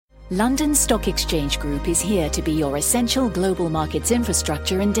London Stock Exchange Group is here to be your essential global markets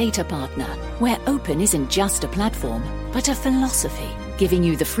infrastructure and data partner, where open isn't just a platform, but a philosophy, giving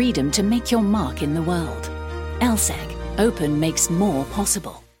you the freedom to make your mark in the world. LSEG. Open makes more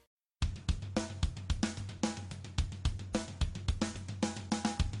possible.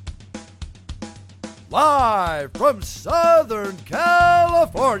 Live from Southern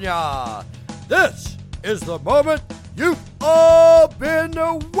California, this is the moment you've all been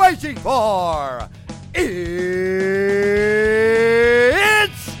waiting for. It's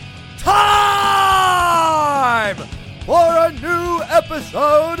time for a new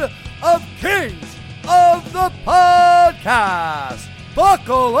episode of Kings of the Podcast.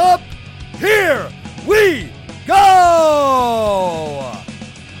 Buckle up, here we go!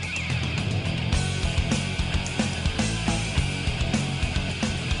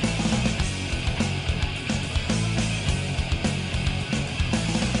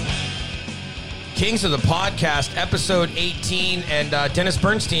 Kings of the Podcast, episode 18, and Dennis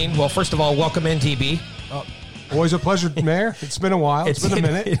Bernstein. Well, first of all, welcome in, DB. Always a pleasure, Mayor. It's been a while. It's been a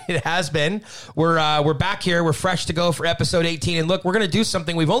minute. It has been. We're back here. We're fresh to go for episode 18. And look, we're going to do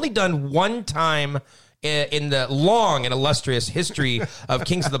something we've only done one time in the long and illustrious history of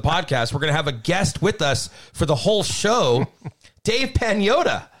Kings of the Podcast. We're going to have a guest with us for the whole show, Dave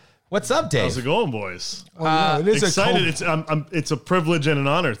Pagnotta. What's up, Dave? How's it going, boys? It is excited. It's a privilege and an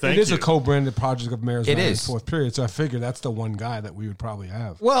honor. Thank you. It is a co-branded project of Mayor's It Night is. Fourth Period, so I figured that's the one guy that we would probably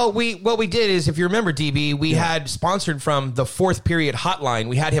have. Well, what we did is, if you remember, DB, we had sponsored from the Fourth Period Hotline.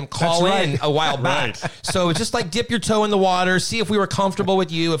 We had him call in a while back. So it's just like dip your toe in the water, see if we were comfortable with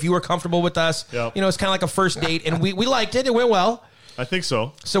you, if you were comfortable with us. Yep. You know, it's kind of like a first date, and we liked it. It went well. I think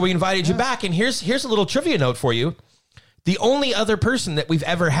so. So we invited you back, and here's a little trivia note for you. The only other person that we've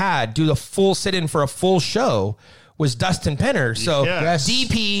ever had do the full sit-in for a full show was Dustin Penner. So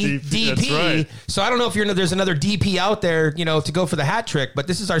DP. That's right. So I don't know if there's another DP out there, to go for the hat trick, but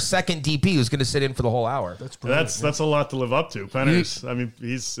this is our second DP who's going to sit in for the whole hour. That's a lot to live up to. Penner's,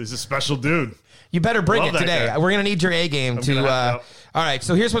 he's a special dude. You better bring Love it that today. guy. We're going to need your A game to. All right,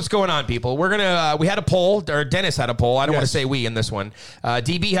 so here's what's going on, people. We're gonna. We had a poll, or Dennis had a poll. I don't want to say we in this one.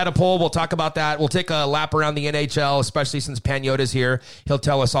 DB had a poll. We'll talk about that. We'll take a lap around the NHL, especially since Pagnotta's here. He'll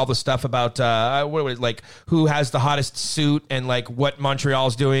tell us all the stuff about who has the hottest suit and like what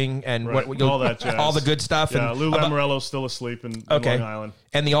Montreal's doing and all that jazz. all the good stuff. Yeah, and Lou Lamoriello's still asleep in Long Island.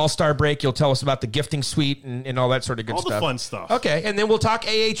 And the All-Star break, you'll tell us about the gifting suite and all that sort of good stuff. All the fun stuff. Okay, and then we'll talk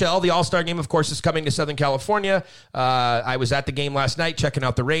AHL. The All-Star game, of course, is coming to Southern California. I was at the game last night checking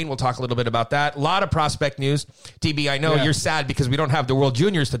out the rain. We'll talk a little bit about that. A lot of prospect news. DB, I know you're sad because we don't have the World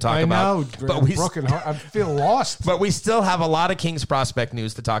Juniors to talk about. I know, but broken heart. I feel lost. But we still have a lot of Kings prospect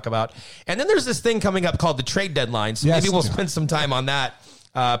news to talk about. And then there's this thing coming up called the trade deadline, so maybe we'll spend some time on that.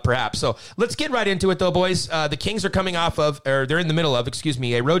 Perhaps. So let's get right into it, though, boys. The Kings are coming off of, or they're in the middle of,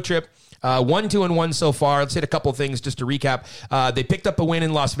 a road trip. 1-2-1 so far. Let's hit a couple things just to recap. They picked up a win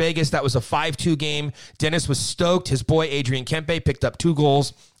in Las Vegas. That was a 5-2 game. Dennis was stoked. His boy, Adrian Kempe, picked up 2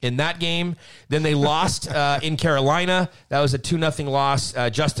 goals in that game. Then they lost in Carolina. That was a 2-0 loss.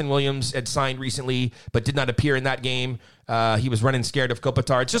 Justin Williams had signed recently, but did not appear in that game. He was running scared of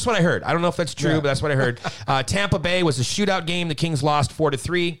Kopitar. It's just what I heard. I don't know if that's true, but that's what I heard. Tampa Bay was a shootout game. The Kings lost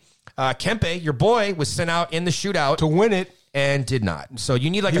 4-3. Kempe, your boy, was sent out in the shootout to win it. And did not. So you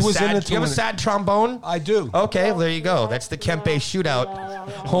need like a sad. Do you have a sad trombone? I do. Okay, well, there you go. That's the Kempe shootout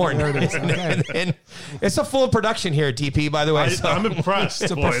horn. And it's a full production here, DP. By the way, I'm impressed.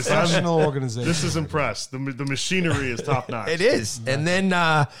 It's a boys. professional organization. This is impressed. The machinery is top notch. It is. And then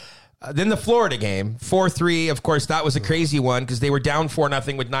the Florida game, 4-3. Of course, that was a crazy one because they were down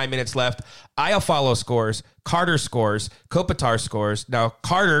 4-0 with 9 minutes left. Iafallo scores. Carter scores. Kopitar scores. Now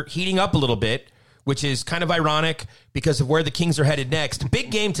Carter heating up a little bit, which is kind of ironic because of where the Kings are headed next. Big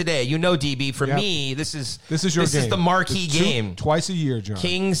game today. DB, for me, this is your game. This is the marquee game. Twice a year, John.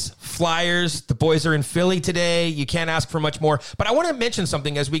 Kings, Flyers, the boys are in Philly today. You can't ask for much more. But I want to mention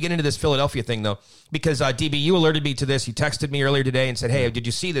something as we get into this Philadelphia thing, though, because DB, you alerted me to this. You texted me earlier today and said, hey, did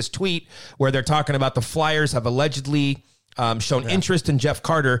you see this tweet where they're talking about the Flyers have allegedly shown interest in Jeff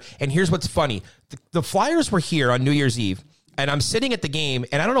Carter? And here's what's funny. The Flyers were here on New Year's Eve. And I'm sitting at the game,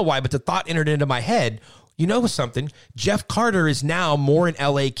 and I don't know why, but the thought entered into my head, you know something? Jeff Carter is now more an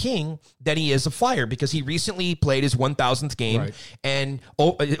LA King than he is a Flyer because he recently played his 1,000th game, and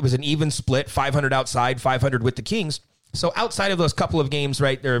it was an even split, 500 outside, 500 with the Kings. So outside of those couple of games,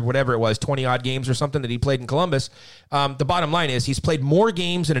 right, or whatever it was, 20-odd games or something that he played in Columbus, the bottom line is he's played more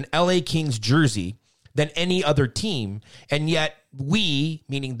games in an LA Kings jersey than any other team, and yet we,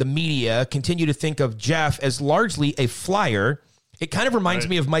 meaning the media, continue to think of Jeff as largely a Flyer It kind of reminds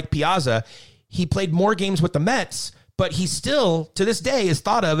me of Mike Piazza. He played more games with the Mets, but he still, to this day, is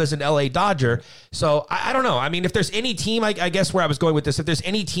thought of as an LA Dodger. So I don't know. I mean, if there's any team, I guess where I was going with this, if there's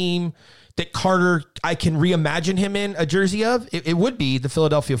any team that Carter, I can reimagine him in a jersey of, it would be the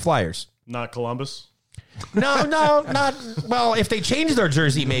Philadelphia Flyers. Not Columbus? No, not, well, if they change their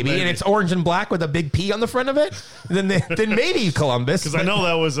jersey maybe, and it's orange and black with a big P on the front of it, then maybe Columbus. Because I know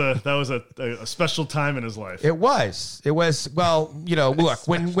that was a special time in his life. It was, well, look,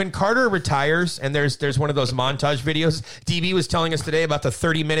 when Carter retires and there's one of those montage videos, DB was telling us today about the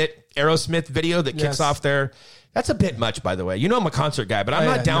 30-minute Aerosmith video that kicks off their... That's a bit much, by the way. I'm a concert guy, but I'm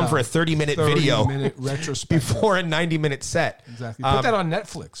not down for a 30-minute video before a 90-minute set. Exactly. Put that on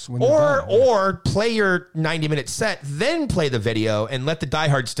Netflix. Or play your 90-minute set, then play the video, and let the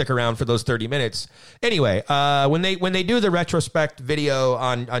diehards stick around for those 30 minutes. Anyway, when they do the retrospect video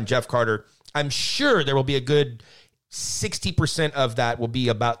on Jeff Carter, I'm sure there will be a good 60% of that will be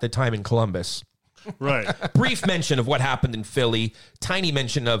about the time in Columbus. Right. Brief mention of what happened in Philly. Tiny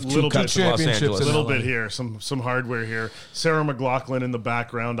mention of two cups in Los Angeles. A little bit here. Some hardware here. Sarah McLachlan in the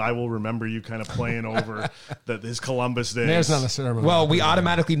background. I will remember you kind of playing over his Columbus days. There's not a Sarah McLachlan. Well, we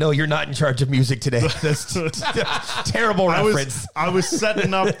automatically know you're not in charge of music today. That's terrible reference. I was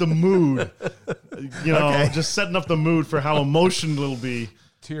setting up the mood. Just setting up the mood for how emotional it'll be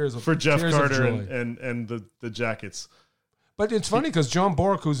for Jeff Carter and the Jackets. But it's funny because John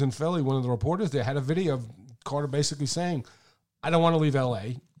Bork, who's in Philly, one of the reporters there, had a video of Carter basically saying, I don't want to leave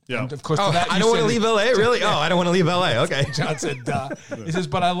L.A. Yeah. And of course, I don't want to leave L.A.? Really? I don't want to leave L.A. Okay. John said, duh. He says,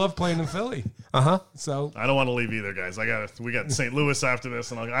 but I love playing in Philly. Uh-huh. So I don't want to leave either, guys. We got St. Louis after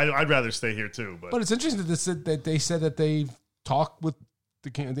this, and I'd rather stay here too. But it's interesting that they said that they've talked with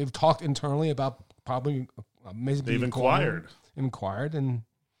the King. They've talked internally about probably maybe they've inquired. And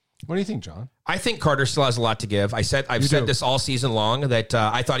what do you think, John? I think Carter still has a lot to give. I've said this all season long that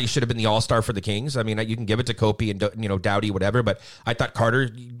I thought he should have been the All-Star for the Kings. I mean, you can give it to Kopi and Doughty, whatever, but I thought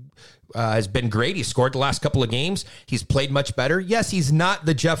Carter has been great. He scored the last couple of games. He's played much better. Yes, he's not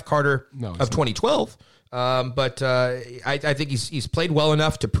the Jeff Carter of 2012, but I think he's played well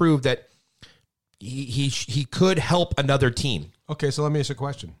enough to prove that he could help another team. Okay, so let me ask you a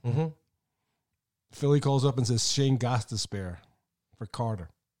question. Mm-hmm. Philly calls up and says Shane Gostisbehere for Carter.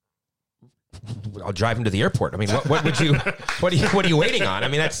 I'll drive him to the airport. I mean, what are you waiting on? I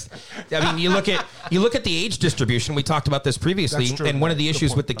mean, you look at the age distribution. We talked about this previously, and one of the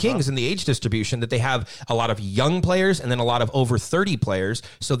issues with the Kings in the age distribution that they have a lot of young players and then a lot of over 30 players.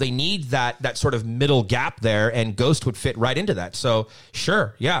 So they need that sort of middle gap there, and Ghost would fit right into that. So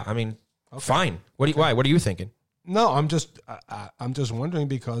sure, yeah. I mean, fine. Why? What are you thinking? No, I'm just wondering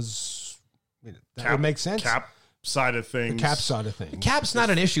because that would make sense. Cap side of things. The cap side of things. The cap's not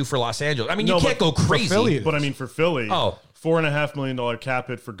an issue for Los Angeles. I mean, you can't go crazy. But I mean, for Philly, $4.5 million cap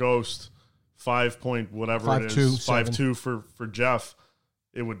hit for Ghost, 5.2 for Jeff.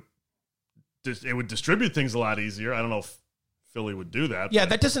 It would distribute things a lot easier. I don't know if Philly would do that. Yeah,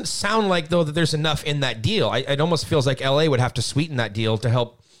 that doesn't sound like, though, that there's enough in that deal. It almost feels like LA would have to sweeten that deal to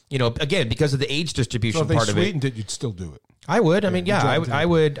help, again, because of the age distribution part of it. If they sweetened it, you'd still do it. I would. I mean, I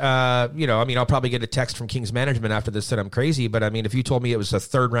would. I'll probably get a text from Kings management after this that I'm crazy. But I mean, if you told me it was a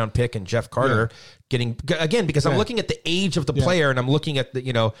 3rd round pick and Jeff Carter getting, again, because I'm looking at the age of the player and I'm looking at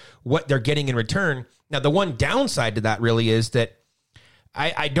the, what they're getting in return. Now, the one downside to that really is that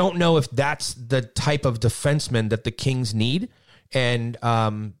I don't know if that's the type of defenseman that the Kings need. And,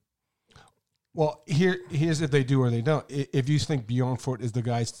 well, here's if they do or they don't. If you think Bjornfort is the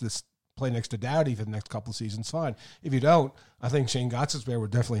guy to play next to Doughty for the next couple of seasons, fine. If you don't, I think Shane Gostisbehere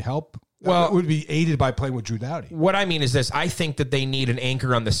would definitely help. Well, it would be aided by playing with Drew Doughty. What I mean is this. I think that they need an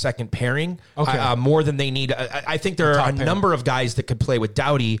anchor on the second pairing more than they need. I think there are a number of guys that could play with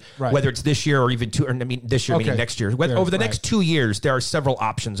Doughty, whether it's this year or even this year, meaning next year. Over the next 2 years, there are several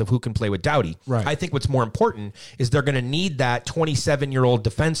options of who can play with Doughty. Right. I think what's more important is they're going to need that 27-year-old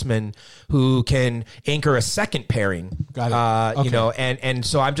defenseman who can anchor a second pairing. Got it. And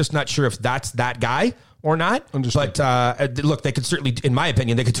so I'm just not sure if that's that guy or not. Understood. But look, they could certainly, in my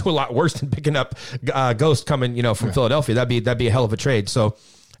opinion, they could do a lot worse than picking up Ghost coming, from Philadelphia. That'd be a hell of a trade. So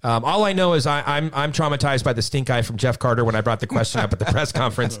all I know is I'm traumatized by the stink eye from Jeff Carter when I brought the question up at the press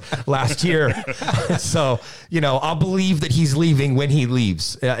conference last year. So I'll believe that he's leaving when he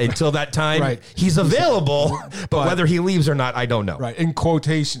leaves. Until that time, he's available. But whether he leaves or not, I don't know. Right. In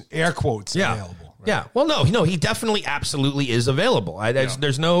quotation, air quotes. Yeah. Available. Right? Yeah. Well, no, he definitely, absolutely is available.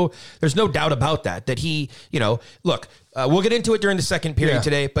 There's no doubt about that. That he, look, we'll get into it during the second period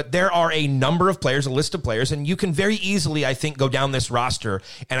today, but there are a number of players, a list of players, and you can very easily, I think, go down this roster,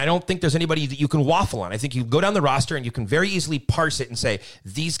 and I don't think there's anybody that you can waffle on. I think you go down the roster and you can very easily parse it and say,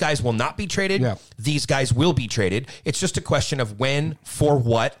 these guys will not be traded, these guys will be traded. It's just a question of when, for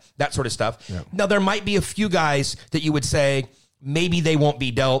what, that sort of stuff. Yeah. Now, there might be a few guys that you would say, maybe they won't be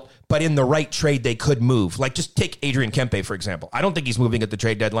dealt, but in the right trade, they could move. Like, just take Adrian Kempe, for example. I don't think he's moving at the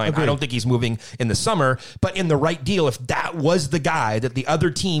trade deadline. Agreed. I don't think he's moving in the summer, but in the right deal, if that was the guy that the other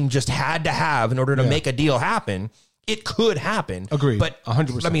team just had to have in order to make a deal happen, it could happen. Agreed. But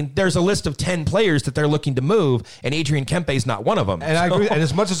 100%. I mean, there's a list of 10 players that they're looking to move, and Adrian Kempe is not one of them. And I agree. And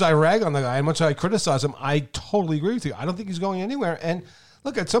as much as I rag on the guy, and much as I criticize him, I totally agree with you. I don't think he's going anywhere. And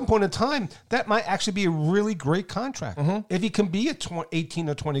look, at some point in time, that might actually be a really great contract. If he can be a 18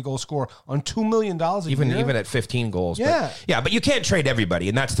 or 20 goal scorer on $2 million a year. Even at 15 goals. Yeah. But you can't trade everybody,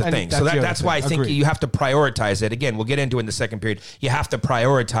 and that's the thing. That's why I think you have to prioritize it. Again, we'll get into it in the second period. You have to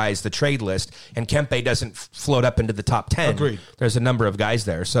prioritize the trade list, and Kempe doesn't float up into the top 10. Agreed. There's a number of guys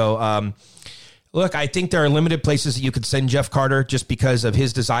there. So, look, I think there are limited places that you could send Jeff Carter just because of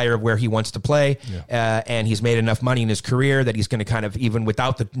his desire of where he wants to play. Yeah. And he's made enough money in his career that he's going to kind of, even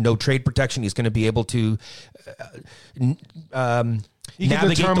without the no trade protection, he's going to be able to navigate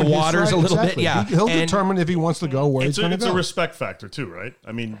the waters a little bit. Yeah. He'll determine if he wants to go where he's going to go. It's a respect factor too, right?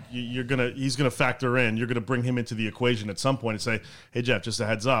 I mean, he's going to factor in, you're going to bring him into the equation at some point and say, hey, Jeff, just a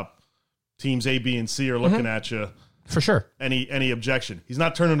heads up. Teams A, B, and C are looking at you. For sure. Any objection? He's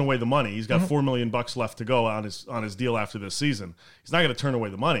not turning away the money. He's got $4 million left to go on his deal after this season. He's not going to turn away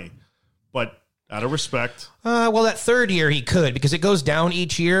the money, but out of respect. Well, that third year he could, because it goes down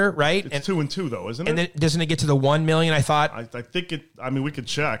each year, right? It's 2 and 2 though, isn't it? And then doesn't it get to the $1 million? I thought. I think it. I mean, we could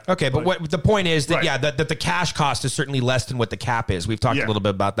check. Okay, but what the point is that that the cash cost is certainly less than what the cap is. We've talked a little bit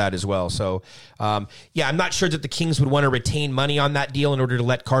about that as well. So, I'm not sure that the Kings would want to retain money on that deal in order to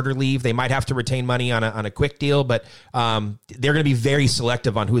let Carter leave. They might have to retain money on a quick deal, but they're going to be very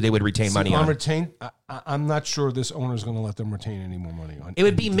selective on who they would retain money on. I'm not sure this owner is going to let them retain any more money on. It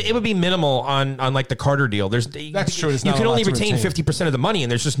would be minimal on like the Carter deal. That's true. You can only retain 50% of the money,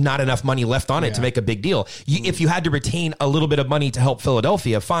 and there's just not enough money left on it to make a big deal. If you had to retain a little bit of money to help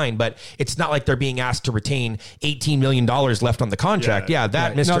Philadelphia, fine, but it's not like they're being asked to retain $18 million left on the contract.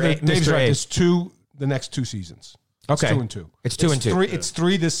 Dave's right. It's the next 2 seasons. Okay. It's 2 and 2. It's 2 and 2. It's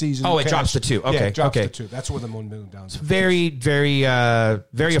 3 this season. Oh, it drops to 2. Okay. Yeah, it drops to 2. That's where the $1 million down. It's very, very,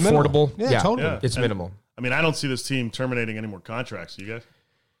 very affordable. Yeah, totally. Yeah. It's minimal. I mean, I don't see this team terminating any more contracts. You guys?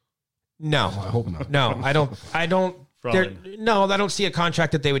 No, I hope not. No, I don't. I don't see a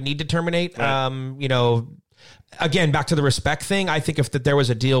contract that they would need to terminate. Right. Again, back to the respect thing. I think if there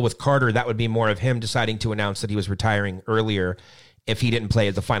was a deal with Carter, that would be more of him deciding to announce that he was retiring earlier if he didn't play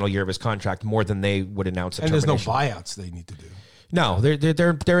the final year of his contract, more than they would announce a termination. And there's no buyouts they need to do. No,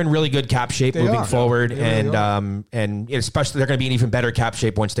 they're in really good cap shape moving forward, and especially they're going to be in even better cap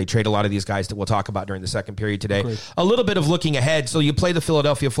shape once they trade a lot of these guys that we'll talk about during the second period today. Great. A little bit of looking ahead. So you play the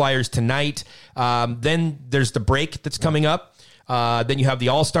Philadelphia Flyers tonight. Then there's the break that's coming up. Then you have the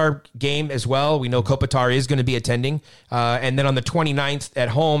All-Star game as well. We know Kopitar is going to be attending. And then on the 29th at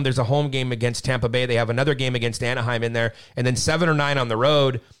home, there's a home game against Tampa Bay. They have another game against Anaheim in there. And then 7 or 9 on the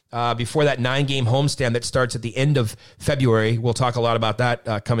road before that 9-game homestand that starts at the end of February. We'll talk a lot about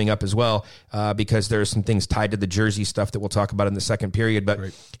that coming up as well because there are some things tied to the jersey stuff that we'll talk about in the second period.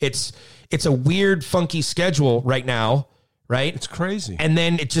 But it's a weird, funky schedule right now, right? It's crazy. And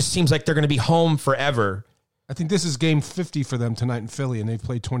then it just seems like they're going to be home forever. I think this is game 50 for them tonight in Philly, and they've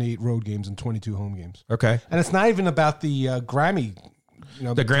played 28 road games and 22 home games. Okay. And it's not even about the Grammy.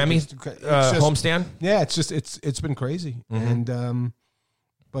 The Grammy homestand? Yeah, it's been crazy. Mm-hmm. And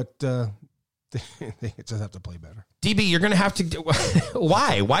but they just have to play better. DB, you're going to have to do...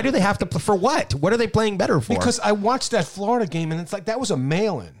 Why? Why do they have to... For what? What are they playing better for? Because I watched that Florida game, and it's like that was a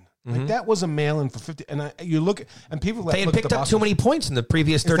mail-in. Like that was a mail-in for 50, and you look at, and people they had picked up too many points in the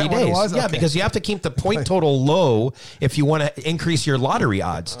previous 30 days. Yeah, because you have to keep the point total low if you want to increase your lottery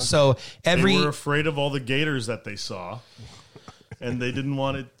odds. Okay. So they were afraid of all the Gators that they saw, and they didn't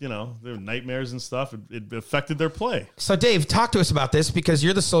want it. Their nightmares and stuff. It affected their play. So Dave, talk to us about this because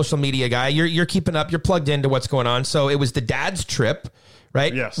you're the social media guy. You're keeping up. You're plugged into what's going on. So it was the dad's trip.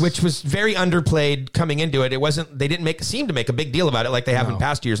 right? Yes. Which was very underplayed coming into it. It wasn't, they didn't seem to make a big deal about it like they have in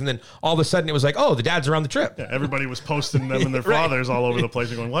past years. And then all of a sudden it was like, oh, the dads are on the trip. Yeah, everybody was posting them and their fathers all over the place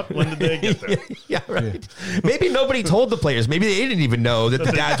and going, what? When did they get there? Yeah, right. Maybe nobody told the players. Maybe they didn't even know that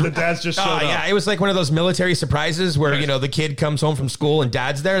the dads just showed up. Yeah, it was like one of those military surprises where, you know, the kid comes home from school and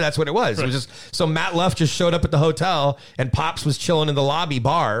dad's there. That's what it was. Right. It was just, so Matt Luff just showed up at the hotel and Pops was chilling in the lobby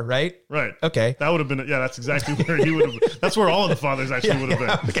bar, right? Right. Okay. That would have been, that's exactly where he would have, that's where all of the fathers actually would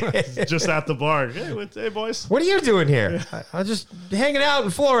have been. Okay. Just at the bar. Hey, boys. What are you doing here? I'm just hanging out in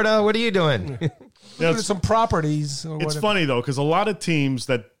Florida. What are you doing? Some properties. It's funny though, because a lot of teams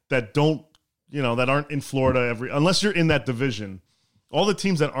that don't, that aren't in Florida unless you're in that division, all the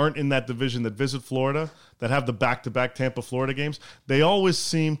teams that aren't in that division that visit Florida, that have the back-to-back Tampa, Florida games, they always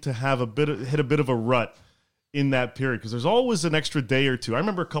seem to have hit a bit of a rut in that period because there's always an extra day or two. I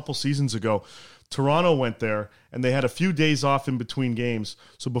remember a couple seasons ago, Toronto went there and they had a few days off in between games.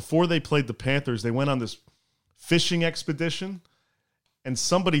 So before they played the Panthers, they went on this fishing expedition and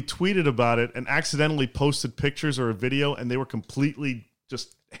somebody tweeted about it and accidentally posted pictures or a video and they were completely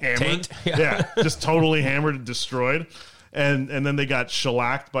just hammered. Yeah, just totally hammered and destroyed. And then they got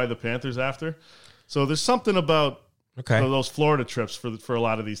shellacked by the Panthers after. So there's something about those Florida trips for a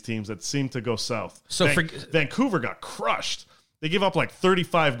lot of these teams that seem to go south. So Vancouver got crushed. They gave up like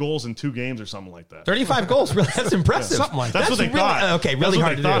 35 goals in 2 games or something like that. 35 goals? Really? That's impressive. Something like that. That's what they thought. Okay, really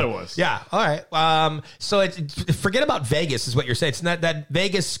hard to do. That's what they thought it was. Yeah, all right. So forget about Vegas is what you're saying. It's not that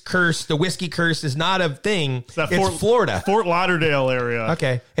Vegas curse, the whiskey curse is not a thing. It's Florida. Fort Lauderdale area.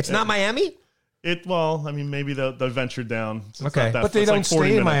 Okay. It's not Miami? Maybe they'll venture down. Okay. But they don't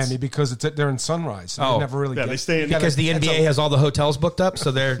stay in Miami because they're in Sunrise. So they never really they stay in because the NBA has all the hotels booked up, so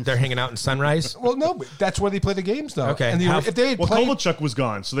they're hanging out in Sunrise. Well, no, but that's where they play the games, though. Okay. And if they had played, Kovalchuk was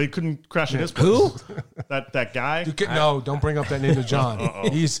gone, so they couldn't crash in his place. Who? That guy? No, don't bring up that name to John.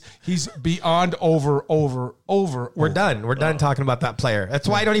 He's beyond over. We're done. We're done talking about that player. That's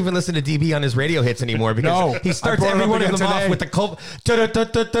why I don't even listen to DB on his radio hits anymore because he starts every one of them off with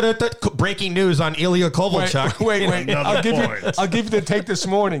the breaking news on Ilya Kovalchuk. Wait. I'll give you the take this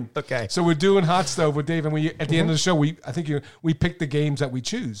morning. Okay. So we're doing Hot Stove with Dave, and at the end of the show, we pick the games that we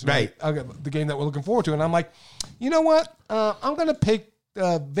choose. Right. The game that we're looking forward to, and I'm like, you know what? I'm going to pick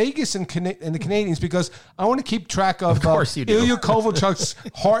Vegas and the Canadians because I want to keep track of Ilya Kovalchuk's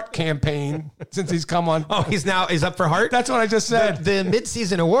Hart campaign since he's come on. Oh, he's up for Hart? That's what I just said. The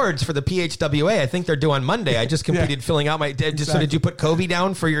mid-season awards for the PHWA, I think they're due on Monday. I just completed filling out my... Exactly. So did you put Kobe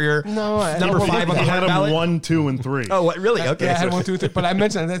down for your number 5 on the Hart ballot? He had him 1, 2, and 3. Oh, what, really? Okay. Yeah, I had 1, 2, 3. But I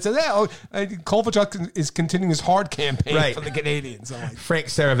mentioned it. I said, Kovalchuk is continuing his Hart campaign for the Canadians. Like, Frank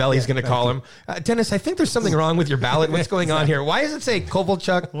Saravelli's going to call him. Dennis, I think there's something wrong with your ballot. What's going on here? Why does it say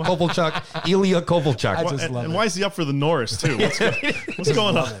Kovalchuk, Ilya Kovalchuk? I just love it. And why is he up for the Norris, too? What's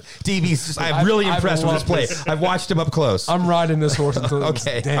going on? DB's, I'm really impressed with his play. I've watched him up close. I'm riding this horse until it's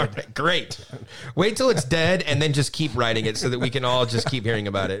dead. All right, great. Wait till it's dead and then just keep riding it so that we can all just keep hearing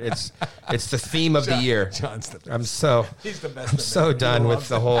about it. It's the theme of the year. John's the best. He's the best. I'm so done with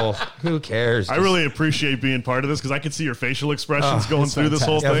the whole, who cares? I really appreciate being part of this because I could see your facial expressions going through this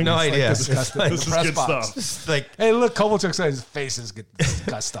whole thing. I have no idea. This is good stuff. It's like, hey, look, Kovalchuk said his face is get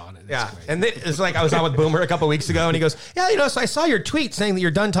disgust on it. Yeah. And it's like I was on with Boomer a couple weeks ago and he goes, yeah, so I saw your tweet saying that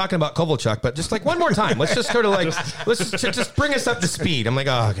you're done talking about Kovalchuk, but just like one more time, let's just sort of like, let's just bring us up to speed. I'm like,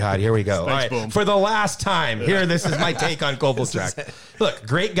 oh God, here we go. Thanks, all right. Boom. For the last time, this is my take on Kovalchuk. Look,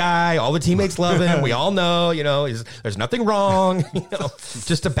 great guy. All the teammates love him. We all know, there's nothing wrong.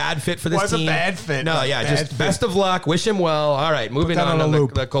 Just a bad fit for this team. Why's a bad fit? No, yeah, just best of luck. Wish him well. All right, moving on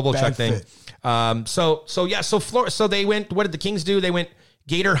to the Kovalchuk thing. So they went, what did the Kings do? They went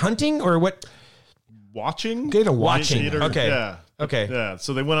gator hunting or what? Gator watching. Okay. Yeah. Okay. Yeah.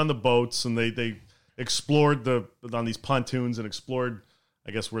 So they went on the boats and they explored on these pontoons and explored,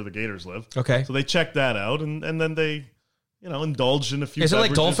 I guess, where the gators live. Okay. So they checked that out and then they, indulged in a few. Is it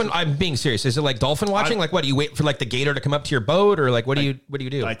like beverages. dolphin? I'm being serious. Is it like dolphin watching? Like what? Do you wait for like the gator to come up to your boat or like what do you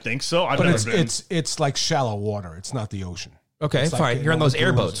do? I think so. But it's like shallow water. It's not the ocean. Okay, it's fine. Like, You're on those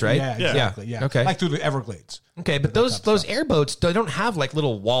airboats, right? Yeah, exactly. Yeah. Okay. Like through the Everglades. Okay, but those airboats, they don't have like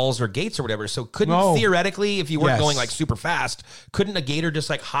little walls or gates or whatever. So theoretically, if you weren't going like super fast, couldn't a gator just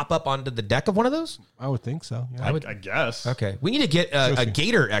like hop up onto the deck of one of those? I would think so. Yeah. I guess. Okay. We need to get a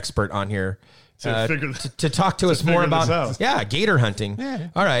gator expert on here. To talk to us more about gator hunting. Yeah.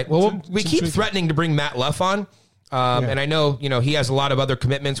 All right. Well, we keep threatening to bring Matt Luff on. And I know, he has a lot of other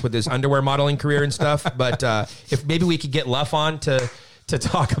commitments with his underwear modeling career and stuff, but if maybe we could get Luff on to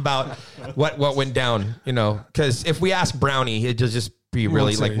talk about what went down, because if we ask Brownie, it'll just be really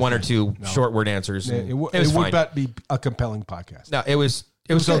won't say like one or anything. two short word answers. Yeah, and it was would fine. not be a compelling podcast. No, it was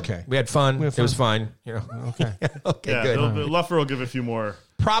good. okay. We had fun. It was fine. You know. Okay. Okay, Yeah, good. Luffer will give a few more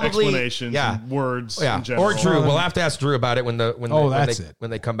Probably explanations, and words. In general. Or Drew. We'll have to ask Drew about it when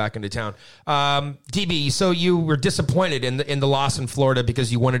they come back into town. DB, so you were disappointed in the loss in Florida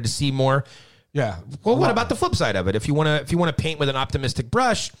because you wanted to see more. Yeah. Well, what about the flip side of it? If you want to paint with an optimistic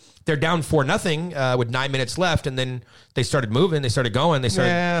brush, they're down 4-0 with 9 minutes left, and then they started moving, they started going,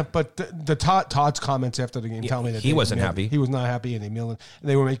 Yeah, but the Todd's comments after the game tell me that he wasn't happy. He was not happy, and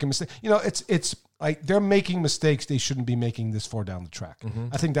they were making mistakes. You know, it's like they're making mistakes they shouldn't be making this far down the track.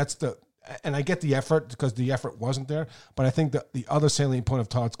 I think that's and I get the effort because the effort wasn't there, but I think that the other salient point of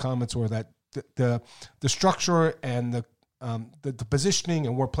Todd's comments were that the structure and the positioning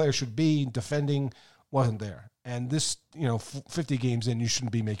and where players should be defending wasn't there. And this, 50 games in, you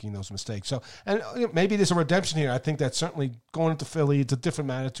shouldn't be making those mistakes. So, and maybe there's a redemption here. I think that certainly going into Philly, it's a different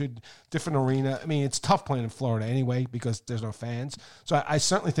attitude, different arena. I mean, it's tough playing in Florida anyway because there's no fans. So I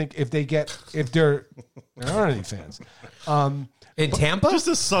certainly think there aren't any fans. in Tampa? Just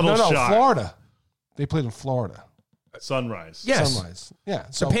a subtle shot. Florida. They played in Florida. Sunrise. Yes. Sunrise. Yeah.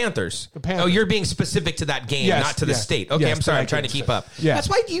 So The Panthers. Panthers. Oh, you're being specific to that game, Yes, not to the yes, state. Okay, yes, I'm sorry. that I'm trying to game. keep up. Yeah. That's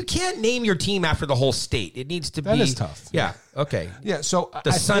why you can't name your team after the whole state. It needs to be. That is tough. Yeah. Okay. Yeah, so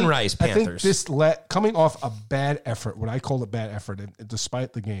The Sunrise I think Panthers. this coming off a bad effort, what I call a bad effort,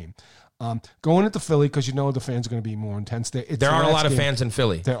 despite the game, going into Philly because the fans are going to be more intense. There are a lot of fans in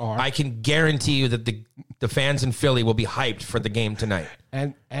Philly. There are. I can guarantee you that the fans in Philly will be hyped for the game tonight.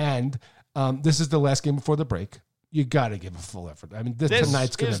 and this is the last game before the break. You got to give a full effort. I mean,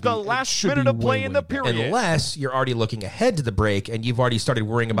 tonight's going to be the last minute of play in the period. Unless you're already looking ahead to the break and you've already started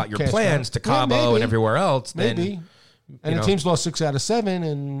worrying about your Cash plans out. to Cabo maybe. and everywhere else. Maybe. And the team's lost 6 out of 7,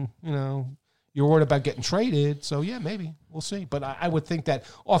 and you're worried about getting traded. So yeah, maybe we'll see. But I would think that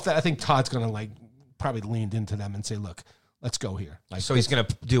off that, I think Todd's going to probably leaned into them and say, look, let's go here. So he's going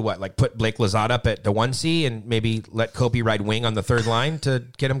to do what? Like put Blake Lazard up at the 1C and maybe let Kobe ride wing on the third line to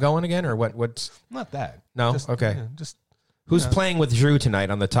get him going again, or what? What's not that? No? Okay. Who's playing with Drew tonight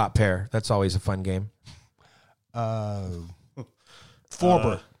on the top pair? That's always a fun game.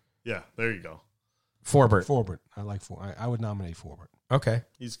 Forbert. Yeah, there you go. Forbert. I like Forbert. I would nominate Forbert. Okay.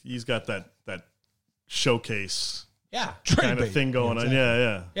 He's got that showcase Yeah. kind of thing going on.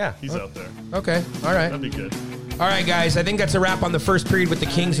 Yeah. He's out there. Okay. All right. That'd be good. All right, guys. I think that's a wrap on the first period with the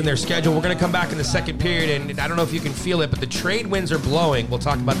Kings and their schedule. We're going to come back in the second period, and I don't know if you can feel it, but the trade winds are blowing. We'll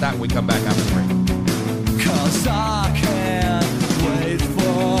talk about that when we come back after the break. 'Cause I can't wait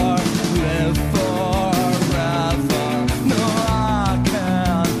for live forever. No, I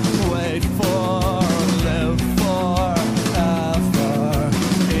can't wait for live forever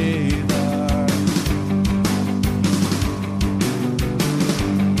either.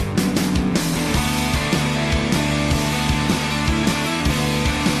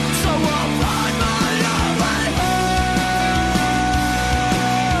 So I'll find my own way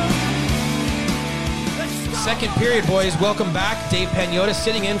home. Second period, boys. Welcome back. Dave Pagnotta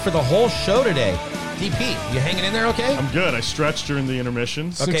sitting in for the whole show today. DP, you hanging in there okay? I'm good. I stretched during the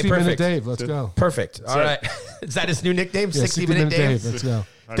intermissions. Okay, 60-minute perfect. Dave, let's go. Perfect. All right. Is that his new nickname? Yeah, 60-minute Dave? Let's go.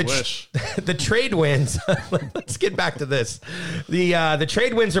 I wish. The trade winds. Let's get back to this. The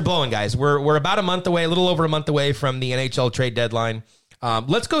trade winds are blowing, guys. We're about a month away, a little over a month away from the NHL trade deadline.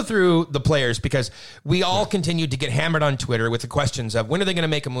 Let's go through the players because we all continued to get hammered on Twitter with the questions of when are they going to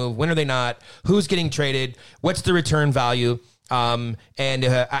make a move? When are they not? Who's getting traded? What's the return value? I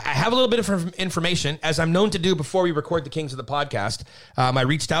have a little bit of information, as I'm known to do before we record the Kings of the podcast. I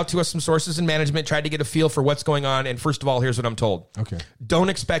reached out to some sources in management, tried to get a feel for what's going on. And first of all, here's what I'm told. Okay. Don't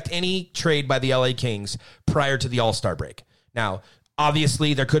expect any trade by the LA Kings prior to the All-Star break. Now,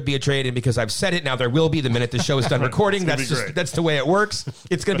 obviously, there could be a trade, and because I've said it, now there will be the minute the show is done recording. That's the way it works.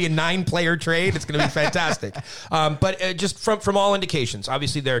 It's going to be a 9-player trade. It's going to be fantastic. But just from all indications,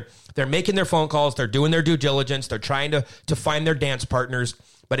 obviously they're making their phone calls, they're doing their due diligence, they're trying to find their dance partners.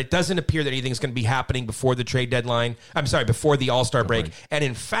 But it doesn't appear that anything's going to be happening before the trade deadline. Before the All-Star break. And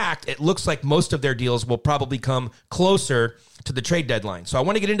in fact, it looks like most of their deals will probably come closer to the trade deadline. So I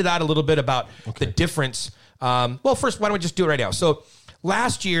want to get into that a little bit about the difference. Well, first, why don't we just do it right now? So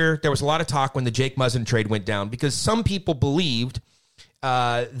last year, there was a lot of talk when the Jake Muzzin trade went down because some people believed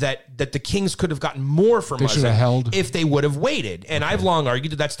that the Kings could have gotten more from Muzzin if they would have waited. And I've long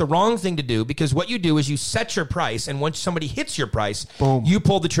argued that that's the wrong thing to do because what you do is you set your price, and once somebody hits your price, boom, you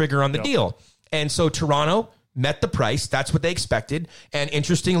pull the trigger on the deal. And so Toronto met the price. That's what they expected. And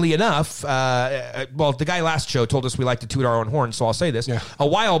interestingly enough, the guy last show told us we like to toot our own horn, so I'll say this. Yeah. A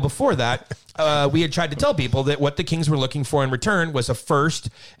while before that, we had tried to tell people that what the Kings were looking for in return was a first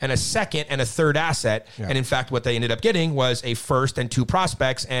and a second and a third asset. Yeah. And in fact, what they ended up getting was a first and 2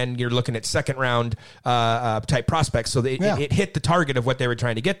 prospects. And you're looking at second round type prospects. So it hit the target of what they were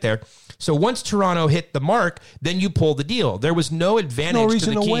trying to get there. So once Toronto hit the mark, then you pull the deal. There was no advantage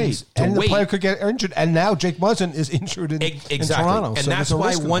to the Kings to and wait. The player could get injured. And now Jake Muzzin is injured in Toronto. And so that's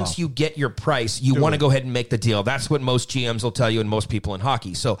why once you get your price, you want to go ahead and make the deal. That's what most GMs will tell you and most people in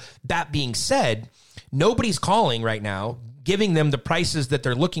hockey. So that being said, nobody's calling right now, giving them the prices that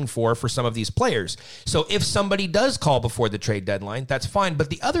they're looking for some of these players. So if somebody does call before the trade deadline, that's fine.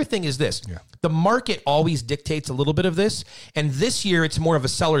 But the other thing is this. Yeah. The market always dictates a little bit of this. And this year, it's more of a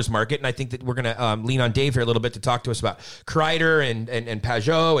seller's market. And I think that we're going to lean on Dave here a little bit to talk to us about Kreider and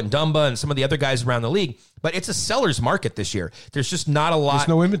Pajot and Dumba and some of the other guys around the league. But it's a seller's market this year. There's just not a lot. There's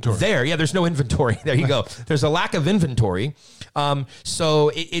no inventory there. Yeah, there's no inventory. There you go. There's a lack of inventory.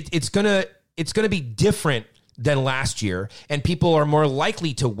 So it's going to be different than last year, and people are more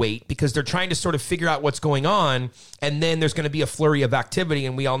likely to wait because they're trying to sort of figure out what's going on, and then there's going to be a flurry of activity,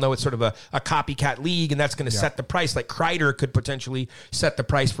 and we all know it's sort of a copycat league, and that's going to set the price. Like Kreider could potentially set the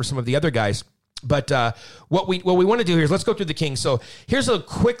price for some of the other guys. But what we want to do here is let's go through the Kings. So here's a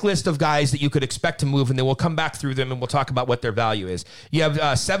quick list of guys that you could expect to move, and then we'll come back through them, and we'll talk about what their value is. You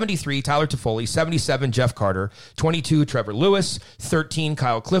have 73, Tyler Toffoli, 77, Jeff Carter, 22, Trevor Lewis, 13,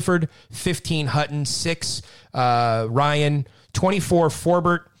 Kyle Clifford, 15, Hutton, 6, Ryan, 24,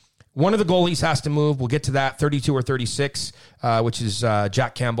 Forbert. One of the goalies has to move. We'll get to that. 32 or 36, which is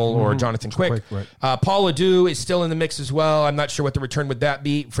Jack Campbell or Jonathan Quick. Right. Paul Ledoux is still in the mix as well. I'm not sure what the return would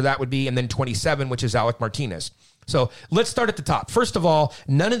be. And then 27, which is Alec Martinez. So let's start at the top. First of all,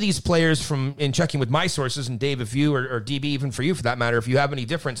 none of these players in checking with my sources, and Dave, if you or DB, even for you for that matter, if you have any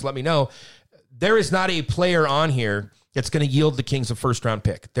difference, let me know. There is not a player on here that's going to yield the Kings a first-round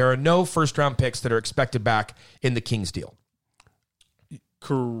pick. There are no first-round picks that are expected back in the Kings deal.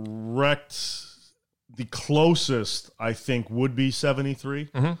 Correct. The closest, I think, would be 73,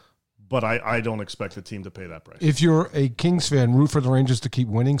 but I don't expect the team to pay that price. If you're a Kings fan, root for the Rangers to keep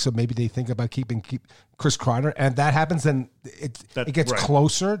winning, so maybe they think about keep Chris Kreider, and that happens, then it gets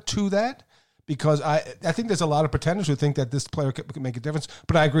closer to that, because I think there's a lot of pretenders who think that this player could make a difference,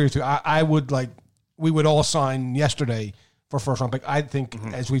 but I agree with you. I would we would all sign yesterday for first round pick. I think,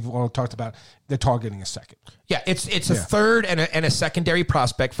 as we've all talked about, they're targeting a second. Yeah, it's a third and a secondary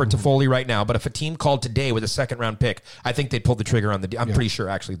prospect for Toffoli right now. But if a team called today with a second round pick, I think they'd pull the trigger on the deal. I'm pretty sure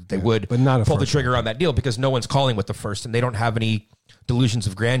actually that they would but not pull the trigger on that deal because no one's calling with the first, and they don't have any delusions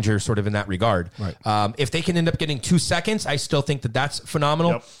of grandeur sort of in that regard. Right. If they can end up getting 2 seconds, I still think that that's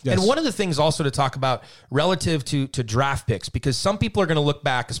phenomenal. Yep. Yes. And one of the things also to talk about relative to draft picks, because some people are going to look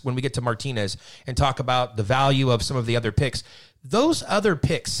back when we get to Martinez and talk about the value of some of the other picks. Those other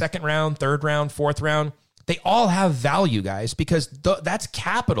picks, second round, third round, fourth round, they all have value, guys, because that's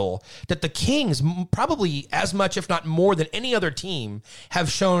capital that the Kings, probably as much, if not more than any other team,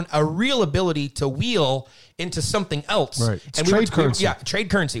 have shown a real ability to wheel into something else. Right. It's trade currency.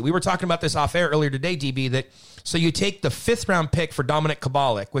 Trade currency. We were talking about this off air earlier today, DB, so you take the 5th round pick for Dominic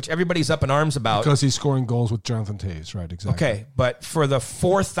Kubalik, which everybody's up in arms about. Because he's scoring goals with Jonathan Toews, right, exactly. Okay, but for the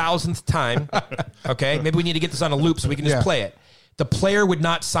 4,000th time, maybe we need to get this on a loop so we can just play it. The player would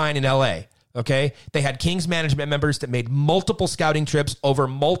not sign in L.A., okay? They had Kings management members that made multiple scouting trips over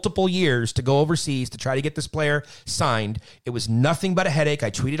multiple years to go overseas to try to get this player signed. It was nothing but a headache.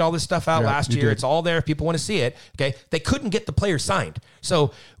 I tweeted all this stuff out last year. It's all there if people want to see it, okay? They couldn't get the player signed.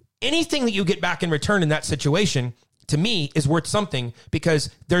 So anything that you get back in return in that situation, to me, is worth something, because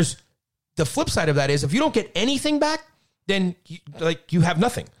there's the flip side of that is if you don't get anything back, then you have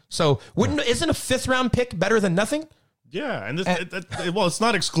nothing. So isn't a 5th round pick better than nothing? Yeah, and it's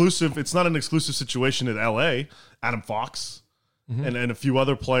not exclusive. It's not an exclusive situation in L.A. Adam Fox and a few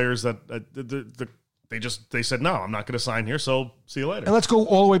other players that they said, no, I'm not going to sign here, so see you later. And let's go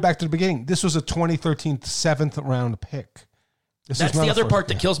all the way back to the beginning. This was a 2013 7th round pick. That's the other part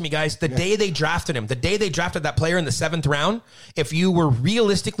that kills me, guys. The day they drafted him, the day they drafted that player in the 7th round, if you were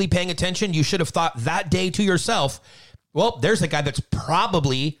realistically paying attention, you should have thought that day to yourself, well, there's a guy that's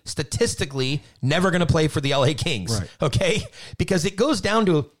probably statistically never going to play for the LA Kings, okay? Because it goes down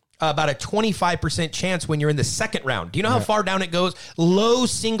to about a 25% chance when you're in the 2nd round. Do you know how far down it goes? Low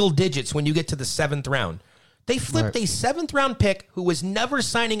single digits when you get to the 7th round. They flipped a 7th round pick who was never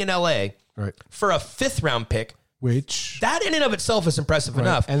signing in LA for a 5th round pick Which that in and of itself is impressive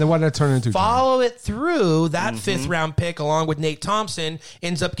enough. And then what did it turn into? Follow it through. That 5th round pick, along with Nate Thompson,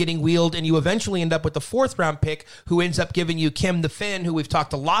 ends up getting wheeled, and you eventually end up with the 4th round pick, who ends up giving you Kim the Finn, who we've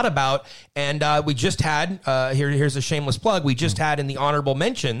talked a lot about. And we just had here's a shameless plug. We just had in the honorable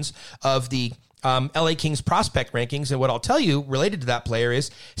mentions of the LA Kings prospect rankings. And what I'll tell you related to that player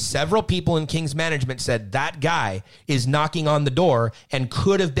is several people in Kings management said that guy is knocking on the door and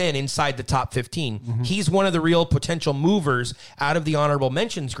could have been inside the top 15. He's one of the real potential movers out of the honorable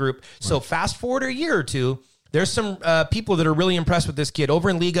mentions group. So fast forward a year or two, there's some people that are really impressed with this kid. Over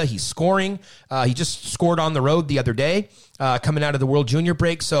in Liga, he's scoring. He just scored on the road the other day, coming out of the World Junior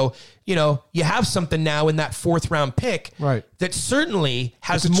break. So, you know, you have something now in that 4th round pick that certainly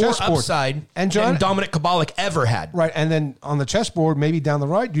has more upside than Dominic Kubalik ever had. Right. And then on the chessboard, maybe down the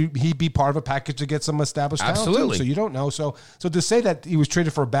road, he'd be part of a package to get some established talent. Absolutely. Too. So you don't know. So to say that he was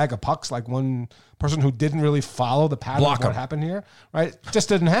traded for a bag of pucks, like one person who didn't really follow the pattern of what happened here, right? Just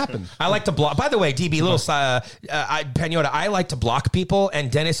didn't happen. I like to block. By the way, DB, little Pagnotta, I like to block people,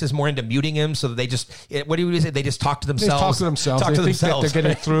 and Dennis is more into muting him, so that they just, what do you say? They just talk to themselves. They talk to themselves. They think that they're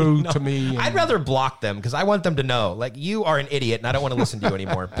getting through to me. I'd rather block them because I want them to know, like, you are an idiot, and I don't want to listen to you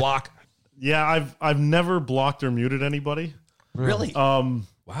anymore. Block. Yeah, I've never blocked or muted anybody. Really?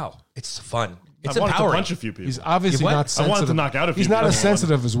 Wow, it's fun. It's I wanted empowering. to punch a few people. He's obviously not sensitive. I wanted to knock out a few people. He's not as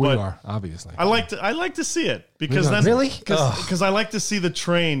sensitive as we are, obviously. I like to see it because that's because I like to see the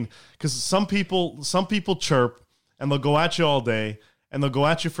train. Because some people chirp and they'll go at you all day and they'll go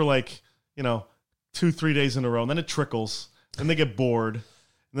at you for 2-3 days in a row, and then it trickles, and they get bored, and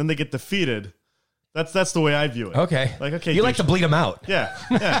then they get defeated. That's the way I view it. Okay. You like to bleed them out. Yeah,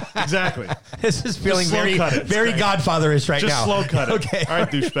 exactly. This is feeling very Godfather-ish right now. Just slow cut it. Okay. All right,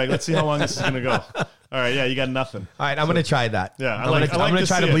 douchebag. Let's see how long this is going to go. All right, yeah, you got nothing. All right, I'm going to try that. Yeah, I'm going to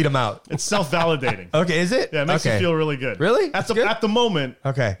try to bleed them out. It's self-validating. Okay, is it? Yeah, it makes you feel really good. Really? At the moment,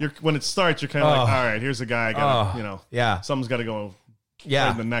 okay. When it starts, you're kind of like, all right, here's a guy. I got something's got to go.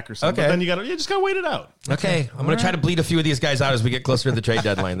 Yeah, in the neck or something. Okay. But then you just gotta wait it out. Okay, I'm gonna try to bleed a few of these guys out as we get closer to the trade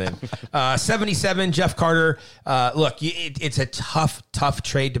deadline. Then 77, Jeff Carter. Look, it's a tough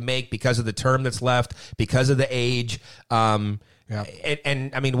trade to make because of the term that's left, because of the age. And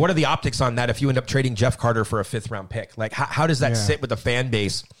I mean, what are the optics on that if you end up trading Jeff Carter for a 5th round pick? Like, how does that sit with the fan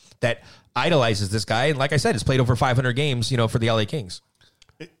base that idolizes this guy? And like I said, it's played over 500 games, for the LA Kings.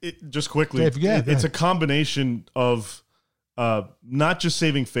 Just quickly, it's a combination of. Not just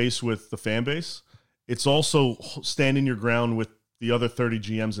saving face with the fan base, it's also standing your ground with the other 30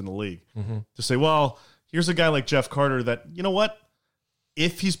 GMs in the league to say, well, here's a guy like Jeff Carter that, you know what,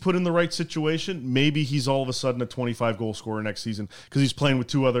 if he's put in the right situation, maybe he's all of a sudden a 25-goal scorer next season because he's playing with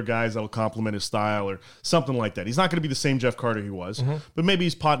 2 other guys that will complement his style or something like that. He's not going to be the same Jeff Carter he was, but maybe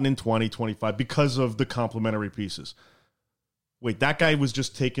he's potting in 20, 25 because of the complementary pieces. Wait, that guy was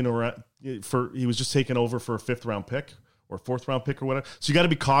just taken over for a 5th round pick? Or 4th round pick or whatever. So you got to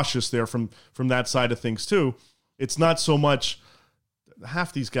be cautious there from that side of things too. It's not so much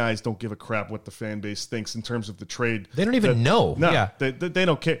half these guys don't give a crap what the fan base thinks in terms of the trade. They don't even know. No, yeah. they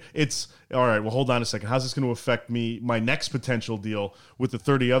don't care. It's all right. Well, hold on a second. How's this going to affect my next potential deal with the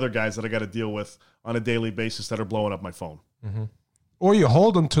 30 other guys that I got to deal with on a daily basis that are blowing up my phone? Or you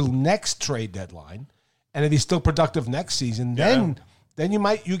hold them till next trade deadline, and if he's still productive next season, then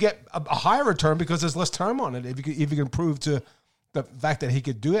you get a higher return because there's less term on it if you can prove to the fact that he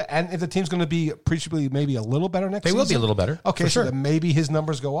could do it. And if the team's going to be appreciably maybe a little better next season. They will be a little better. Okay, so then maybe his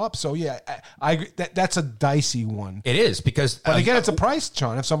numbers go up. So, yeah, I agree. That's a dicey one. It is because... But again, it's a price,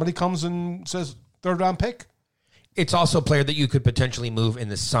 John. If somebody comes and says 3rd round pick... It's also a player that you could potentially move in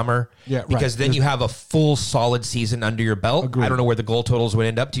the summer because then you have a full solid season under your belt. Agreed. I don't know where the goal totals would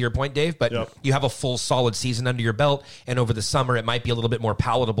end up to your point, Dave, but you have a full solid season under your belt. And over the summer, it might be a little bit more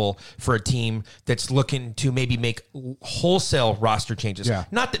palatable for a team that's looking to maybe make wholesale roster changes. Yeah.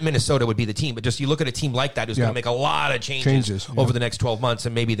 Not that Minnesota would be the team, but just you look at a team like that who's going to make a lot of changes over the next 12 months,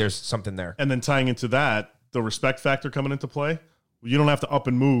 and maybe there's something there. And then tying into that, the respect factor coming into play, you don't have to up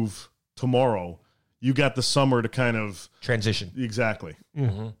and move tomorrow. You got the summer to kind of... transition. Exactly.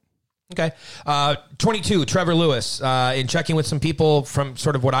 Mm-hmm. Okay. 22, Trevor Lewis. In checking with some people from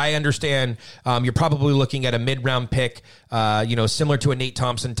sort of what I understand, you're probably looking at a mid-round pick, similar to a Nate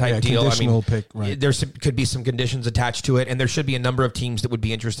Thompson type deal. Conditional pick, right. There could be some conditions attached to it, and there should be a number of teams that would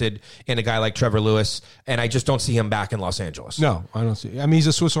be interested in a guy like Trevor Lewis, and I just don't see him back in Los Angeles. No, I don't see. I mean, he's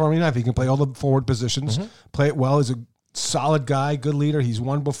a Swiss Army knife. He can play all the forward positions, play it well. He's a solid guy, good leader. He's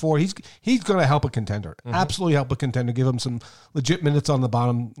won before. He's going to help a contender. Absolutely help a contender. Give him some legit minutes on the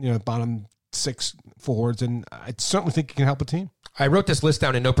bottom 6 forwards, and I certainly think he can help a team. I wrote this list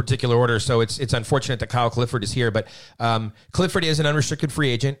down in no particular order, so it's unfortunate that Kyle Clifford is here. But Clifford is an unrestricted free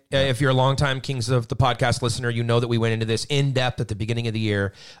agent. If you're a longtime Kings of the Podcast listener, you know that we went into this in depth at the beginning of the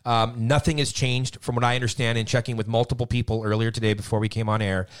year. Nothing has changed from what I understand in checking with multiple people earlier today before we came on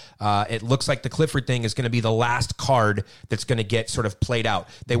air. It looks like the Clifford thing is going to be the last card that's going to get sort of played out.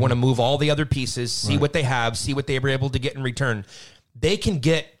 They want to move all the other pieces, see what they have, see what they were able to get in return. They can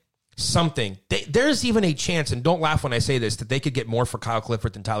get something. There's even a chance, and don't laugh when I say this, that they could get more for Kyle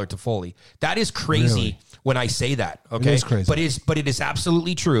Clifford than Tyler Toffoli. That is crazy when I say that. Okay, it is crazy. But it is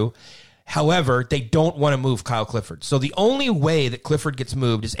absolutely true. However, they don't want to move Kyle Clifford. So the only way that Clifford gets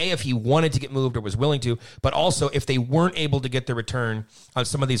moved is if he wanted to get moved or was willing to, but also if they weren't able to get the return on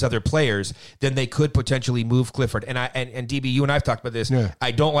some of these other players, then they could potentially move Clifford. And DB, you and I've talked about this. Yeah.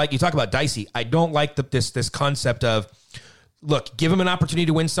 I don't like, you talk about dicey. I don't like this concept of, look, give him an opportunity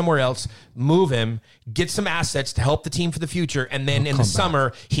to win somewhere else, move him, get some assets to help the team for the future, and then in the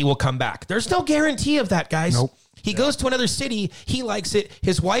summer, he will come back. There's no guarantee of that, guys. Nope. He goes to another city. He likes it.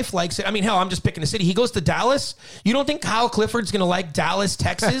 His wife likes it. I mean, hell, I'm just picking a city. He goes to Dallas. You don't think Kyle Clifford's going to like Dallas,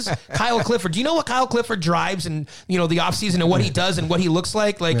 Texas? Kyle Clifford. Do you know what Kyle Clifford drives and, the offseason and what he does and what he looks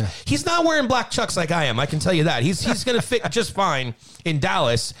like? He's not wearing black chucks like I am. I can tell you that. He's going to fit just fine in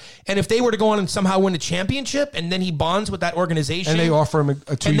Dallas. And if they were to go on and somehow win a championship and then he bonds with that organization. And they offer him a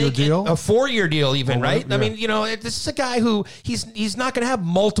 2-year deal? A 4-year deal even, right? Yeah. I mean, this is a guy who he's not going to have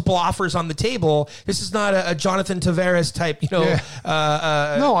multiple offers on the table. This is not a Jonathan Tavares type, and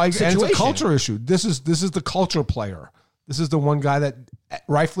it's a situation. culture issue. This is the culture player. This is the one guy that,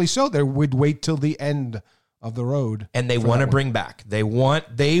 rightfully so, they would wait till the end of the road. And they want to bring back. They want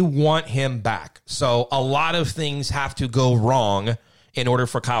him back. So a lot of things have to go wrong in order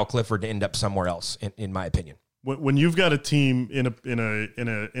for Kyle Clifford to end up somewhere else, in my opinion. When you've got a team in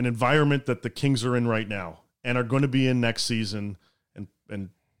an environment that the Kings are in right now and are going to be in next season and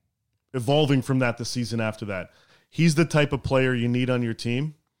evolving from that the season after that, he's the type of player you need on your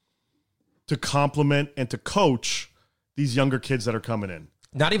team to complement and to coach these younger kids that are coming in.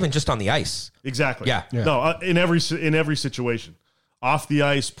 Not even just on the ice. Exactly. Yeah. No, in every situation, off the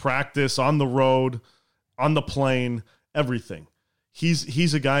ice, practice, on the road, on the plane, everything.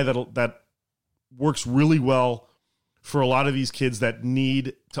 He's a guy that works really well for a lot of these kids that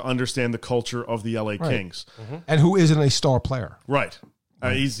need to understand the culture of the LA Kings, and who isn't a star player. Right.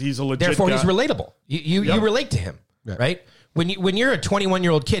 He's a legit. Therefore, guy. he's relatable. You relate to him, right? When you're a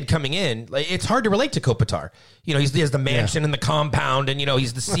 21-year-old kid coming in, it's hard to relate to Kopitar. He has the mansion and the compound, and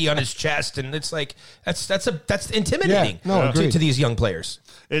he's the C on his chest, and it's like that's intimidating to these young players.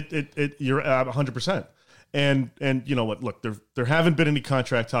 You're 100%. And you know what? Look, there haven't been any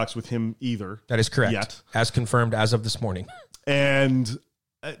contract talks with him either. That is correct. Yet, as confirmed as of this morning.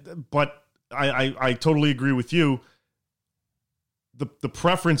 But I totally agree with you. The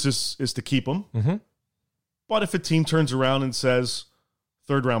preference is to keep him. Mm-hmm. But if a team turns around and says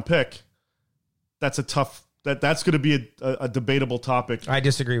 3rd round pick, that's that's going to be a debatable topic. I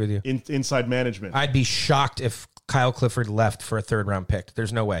disagree with you. Inside management. I'd be shocked if Kyle Clifford left for a 3rd round pick.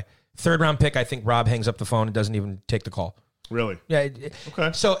 There's no way. 3rd round pick, I think Rob hangs up the phone and doesn't even take the call. Really? Yeah.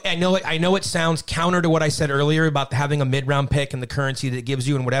 Okay. So I know it sounds counter to what I said earlier about having a mid-round pick and the currency that it gives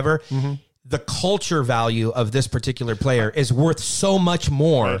you and whatever. Mm-hmm. The culture value of this particular player is worth so much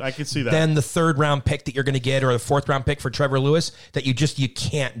more right, I can see that. than the 3rd round pick that you're going to get or the 4th round pick for Trevor Lewis that you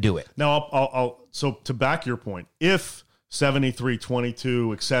can't do it. Now, so to back your point, if 73,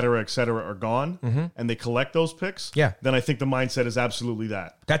 22, et cetera, are gone and they collect those picks, then I think the mindset is absolutely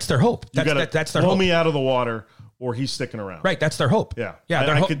that. That's their hope. That's their blow hope. me out of the water or he's sticking around. Right, that's their hope. Yeah.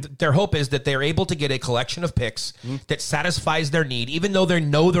 Their hope is that they're able to get a collection of picks that satisfies their need, even though they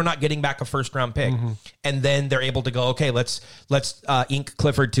know they're not getting back a 1st round pick. And then they're able to go, okay, let's ink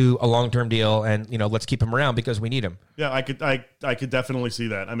Clifford to a long-term deal and let's keep him around because we need him. Yeah, I could definitely see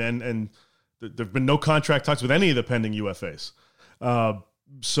that. I mean, and there've been no contract talks with any of the pending UFAs. I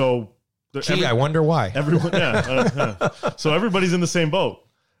wonder why. Everyone, so everybody's in the same boat.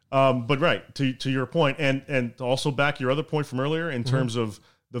 But right, to your point, and also back your other point from earlier in terms of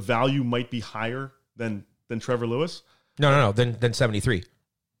the value might be higher than Trevor Lewis. No, than 73.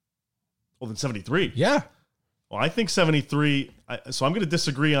 Well, than 73. Yeah. Well, I think 73. So I'm going to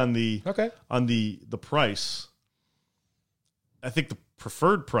disagree on the price. I think the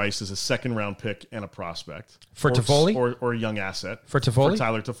preferred price is a second-round pick and a prospect. For Toffoli? Or a young asset. For Toffoli? For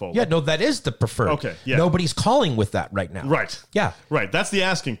Tyler Toffoli. Yeah, no, that is the preferred. Okay, yeah. Nobody's calling with that right now. Right. Yeah. Right. That's the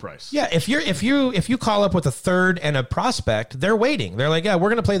asking price. Yeah, if you call up with a third and a prospect, they're waiting. They're like, yeah, we're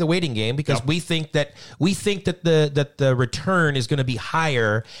going to play the waiting game because we think that the return is going to be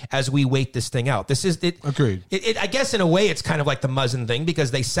higher as we wait this thing out. This is it. Agreed. I guess in a way it's kind of like the Muzzin thing because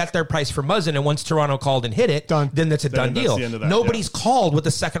they set their price for Muzzin, and once Toronto called and hit it, then that's a done deal. The end of that, Nobody's called with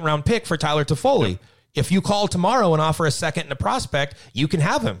a second-round pick for Tyler Toffoli. If you call tomorrow and offer a second and a prospect, you can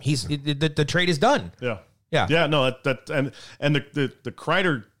have him. The trade is done. Yeah. No, and the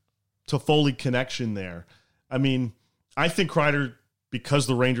Kreider Toffoli connection there. I mean, I think Kreider, because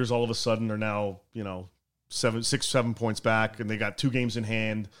the Rangers all of a sudden are now 7 points back, and they got 2 games in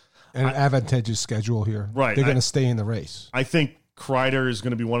hand, and an advantageous schedule here. Right, they're going to stay in the race. I think Kreider is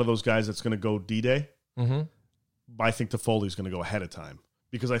going to be one of those guys that's going to go D-Day. Mm-hmm. But I think Toffoli is going to go ahead of time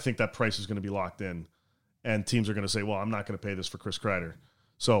because I think that price is going to be locked in, and teams are going to say, "Well, I'm not going to pay this for Chris Kreider."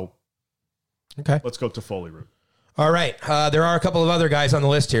 So, let's go Toffoli route. All right, there are a couple of other guys on the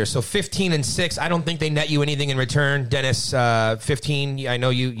list here. So 15 and 6. I don't think they net you anything in return. Dennis, 15. I know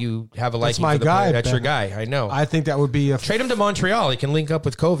you have a liking my for the guy, player. That's Ben. your guy. I know. I think that would be trade him to Montreal. He can link up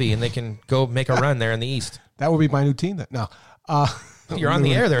with Covey, and they can go make a run there in the East. That would be my new team. No. You're on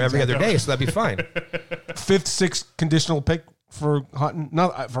the air there every other day, so that'd be fine. 5th, 6th conditional pick for Hutton. No,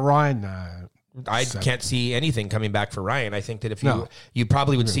 for Ryan. I can't see anything coming back for Ryan. I think that if you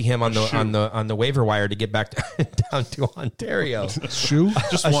probably would see him on the waiver wire to get back down to Ontario. Shoe?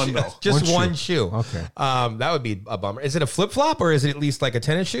 Just one though. Just one shoe. Okay. That would be a bummer. Is it a flip flop or is it at least like a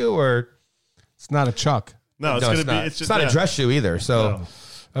tennis shoe or? It's not a Chuck. No, it's going to be. It's not a dress shoe either. So. No.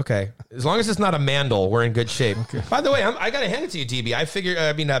 Okay. As long as it's not a mandel, we're in good shape. Okay. By the way, I got to hand it to you, DB.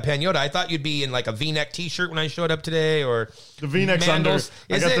 Pagnotta, I thought you'd be in like a V-neck T-shirt when I showed up today, or the V-neck's mandels.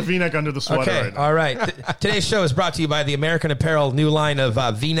 I got the V-neck under the sweater. Okay, right now. all right. Today's show is brought to you by the American Apparel new line of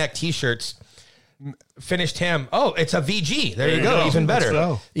V-neck T-shirts. Finished hem. Oh, it's a VG. There you go. Even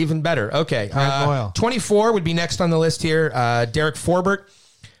better. Even better. Okay. 24 would be next on the list here. Derek Forbort.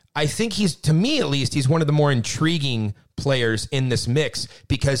 I think to me at least, he's one of the more intriguing players in this mix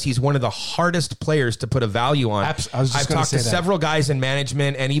because he's one of the hardest players to put a value on. I've talked to several guys in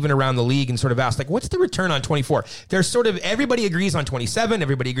management and even around the league and sort of asked, like, what's the return on 24? There's sort of, everybody agrees on 27.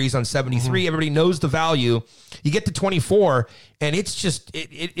 Everybody agrees on 73. Everybody knows the value. You get to 24 and it's just,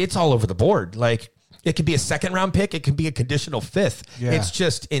 it's all over the board. Like, it could be a second-round pick. It could be a conditional 5th. Yeah. It's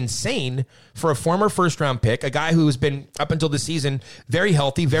just insane for a former first-round pick, a guy who's been, up until this season, very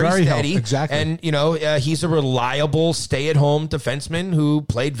healthy, very steady. Exactly. And, he's a reliable stay-at-home defenseman who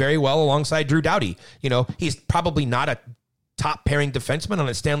played very well alongside Drew Doughty. He's probably not a top-pairing defenseman on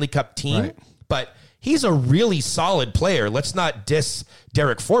a Stanley Cup team, but he's a really solid player. Let's not diss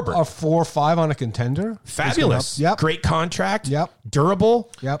Derek Forbort. A 4-5 on a contender. Fabulous. Yep. Great contract. Yep.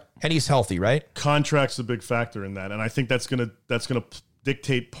 Durable. Yep. And he's healthy, right? Contract's a big factor in that, and I think that's gonna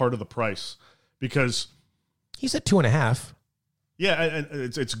dictate part of the price because he's at 2.5. Yeah, and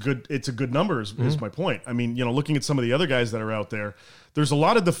it's good. It's a good number. Is my point. I mean, looking at some of the other guys that are out there, there's a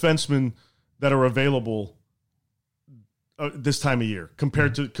lot of defensemen that are available this time of year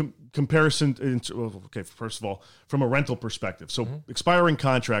compared to comparison. Okay, first of all, from a rental perspective, so expiring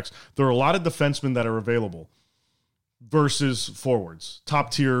contracts, there are a lot of defensemen that are available versus forwards, top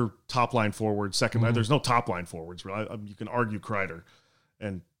tier, top line forwards. Second, there's no top line forwards. You can argue Kreider,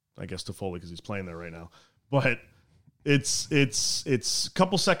 and I guess Toffoli because he's playing there right now, but it's a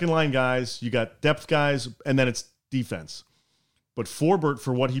couple second line guys. You got depth guys, and then it's defense. But Forbort,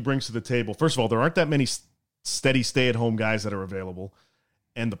 for what he brings to the table, first of all, there aren't that many steady stay-at-home guys that are available,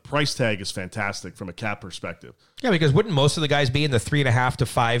 and the price tag is fantastic from a cap perspective. Yeah, because wouldn't most of the guys be in the $3.5 to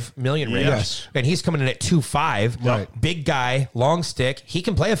 $5 million range? Yes. And he's coming in at 2.5. Right. Big guy, long stick. He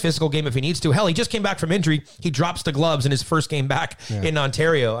can play a physical game if he needs to. Hell, he just came back from injury. He drops the gloves in his first game back in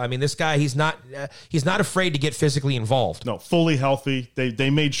Ontario. I mean, this guy, he's not afraid to get physically involved. No, fully healthy. They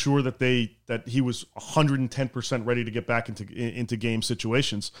made sure that he was 110% ready to get back into game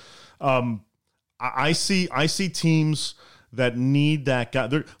situations. I see teams that need that guy.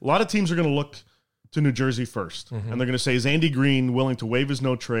 A lot of teams are going to look to New Jersey first, and they're going to say, is Andy Green willing to waive his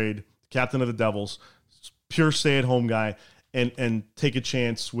no trade, captain of the Devils, pure stay-at-home guy, and take a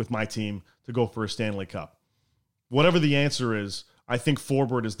chance with my team to go for a Stanley Cup? Whatever the answer is, I think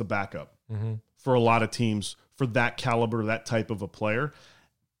Forbort is the backup for a lot of teams for that caliber, that type of a player.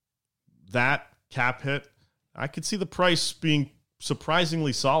 That cap hit, I could see the price being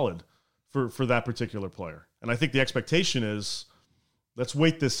surprisingly solid for that particular player. And I think the expectation is, let's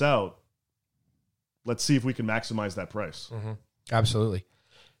wait this out. Let's see if we can maximize that price. Absolutely.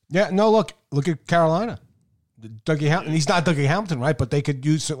 Yeah, no, look at Carolina. Dougie Hamilton. He's not Dougie Hamilton, right? But they could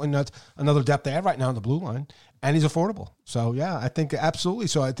use certainly not another depth they have right now in the blue line, and he's affordable. So, yeah, I think absolutely.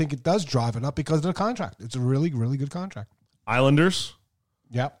 So I think it does drive it up because of the contract. It's a really, really good contract. Islanders.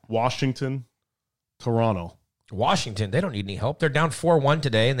 Yep. Washington. Toronto. Washington, they don't need any help. They're down 4-1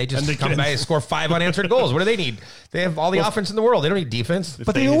 today, and they come back and score 5 unanswered goals. What do they need? They have all the offense in the world. They don't need defense.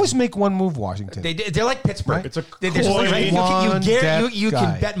 But they always make one move, Washington. They're like Pittsburgh. Right? It's a you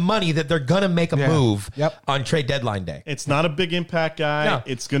can bet money that they're going to make a move on trade deadline day. It's not a big impact guy. No.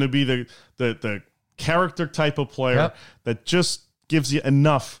 It's going to be the character type of player that just gives you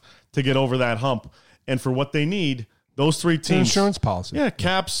enough to get over that hump. And for what they need, those three teams. Insurance policy. Yeah,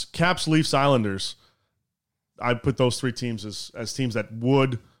 Caps, Leafs, Islanders. I'd put those three teams as teams that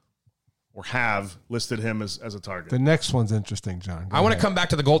would or have listed him as a target. The next one's interesting, John. I want to come back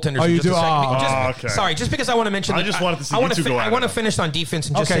to the goaltenders. Oh, you do? Okay. Sorry, just because I want to mention. I just wanted to see you two go at it. I want to finish on defense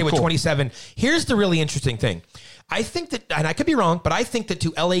and just say with 27. Here's the really interesting thing. I think that, and I could be wrong, but I think that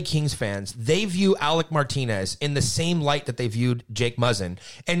to LA Kings fans, they view Alec Martinez in the same light that they viewed Jake Muzzin.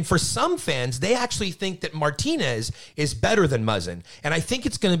 And for some fans, they actually think that Martinez is better than Muzzin. And I think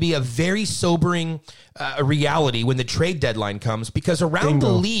it's going to be a very sobering reality when the trade deadline comes, because around the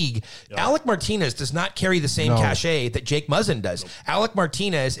league, Alec Martinez does not carry the same cachet that Jake Muzzin does. Alec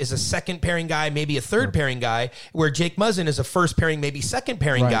Martinez is a second pairing guy, maybe a third pairing guy, where Jake Muzzin is a first pairing, maybe second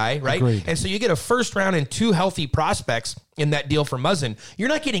pairing guy, right? Agreed. And so you get a first round and 2 healthy prospects in that deal for Muzzin. You're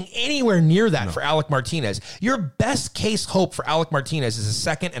not getting anywhere near that for Alec Martinez. Your best case hope for Alec Martinez is a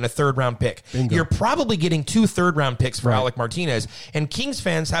second and a third round pick. Bingo. You're probably getting 2 third round picks for Alec Martinez. And Kings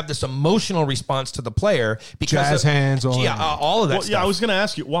fans have this emotional response to the player because jazz hands, all all of that stuff. Yeah, I was going to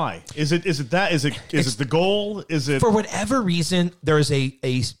ask you why. Is it the goal? Is it for whatever reason there is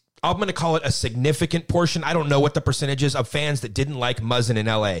a I'm going to call it a significant portion. I don't know what the percentage is of fans that didn't like Muzzin in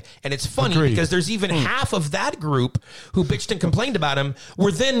LA. And it's funny because there's even half of that group who bitched and complained about him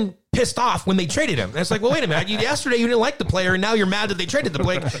were then pissed off when they traded him. And it's like, well, wait a minute. Yesterday you didn't like the player, and now you're mad that they traded the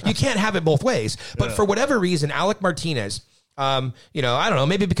player. You can't have it both ways. But for whatever reason, Alec Martinez, I don't know,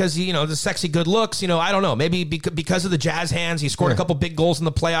 maybe because the sexy good looks, I don't know, maybe because of the jazz hands, he scored a couple big goals in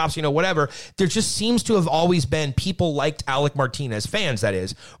the playoffs, whatever. There just seems to have always been people liked Alec Martinez, fans that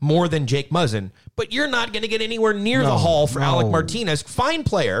is, more than Jake Muzzin. But you're not going to get anywhere near the haul for Alec Martinez. Fine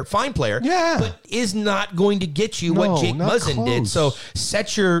player, but is not going to get you what Jake Muzzin did. So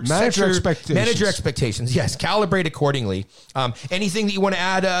manage your expectations. Yes, calibrate accordingly. Anything that you want to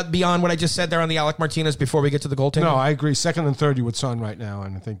add beyond what I just said there on the Alec Martinez before we get to the goaltending? No, I agree. Second and third, you would sign right now,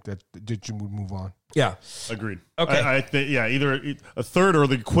 and I think that you would move on. Yeah, agreed. Okay, I think either a third or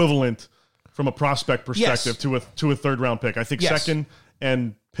the equivalent from a prospect perspective to a third round pick. I think second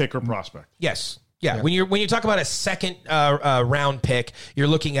and pick or prospect. Yes. Yeah, when you talk about a second round pick, you're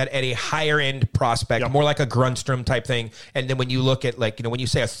looking at a higher end prospect, more like a Grundstrom type thing. And then when you look at when you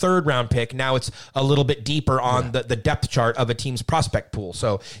say a third round pick, now it's a little bit deeper on the depth chart of a team's prospect pool.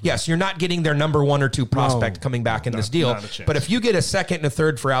 So yes, you're not getting their number 1 or 2 prospect coming back in this deal. But if you get a second and a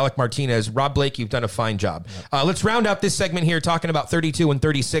third for Alec Martinez, Rob Blake, you've done a fine job. Let's round out this segment here talking about 32 and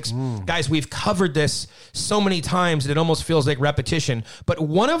 36. Guys, we've covered this so many times that it almost feels like repetition. But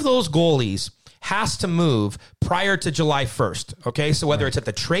one of those goalies has to move prior to July 1st, okay? So whether it's at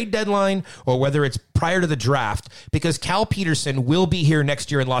the trade deadline or whether it's prior to the draft, because Cal Peterson will be here next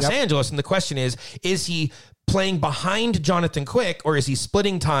year in Los Angeles, and the question is he playing behind Jonathan Quick, or is he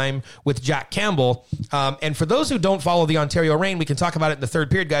splitting time with Jack Campbell? And for those who don't follow the Ontario Reign, we can talk about it in the third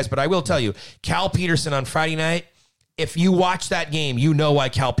period, guys, but I will tell you, Cal Peterson on Friday night, if you watch that game, you know why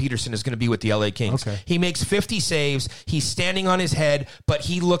Cal Peterson is going to be with the LA Kings. Okay. He makes 50 saves. He's standing on his head, but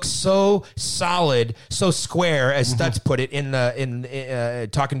he looks so solid, so square, as Stutz put it in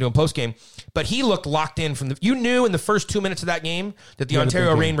talking to him post game. But he looked locked in from you knew in the first 2 minutes of that game that the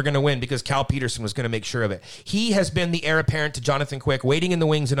Ontario Reign were going to win because Cal Peterson was going to make sure of it. He has been the heir apparent to Jonathan Quick, waiting in the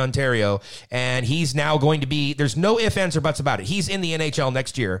wings in Ontario, and he's now going to be. There's no ifs, ands, or buts about it. He's in the NHL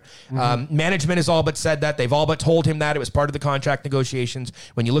next year. Management has all but said that. They've all but told him that. It was part of the contract negotiations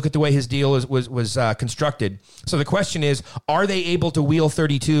when you look at the way his deal was constructed. So the question is, are they able to wheel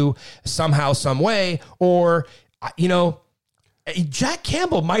 32 somehow, some way? Or, Jack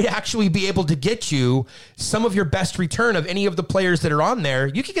Campbell might actually be able to get you some of your best return of any of the players that are on there.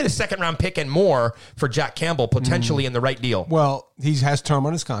 You could get a second-round pick and more for Jack Campbell, potentially in the right deal. Well, he has term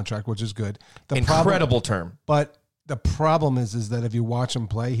on his contract, which is good. Incredible term. But the problem is that if you watch him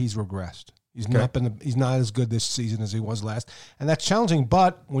play, he's regressed. He's he's not as good this season as he was last, and that's challenging.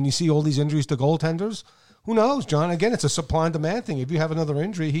 But when you see all these injuries to goaltenders, who knows, John? Again, it's a supply and demand thing. If you have another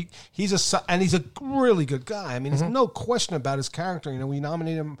injury, he's a really good guy. I mean, there's no question about his character. You know, we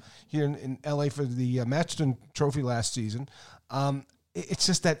nominated him here in L.A. for the Matchton Trophy last season. It's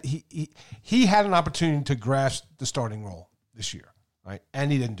just that he had an opportunity to grasp the starting role this year, right?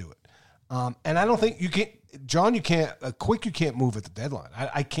 And he didn't do it. And I don't think you can, John. You can't Quick. You can't move at the deadline.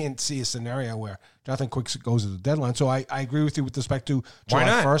 I can't see a scenario where Jonathan Quick goes at the deadline. So I agree with you with respect to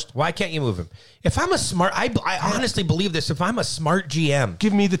July 1st. Why can't you move him? If I'm a smart, I honestly believe this. If I'm a smart GM,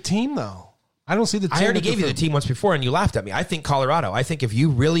 give me the team though. I don't see the team. I already gave you the team once before, and you laughed at me. I think Colorado. I think if you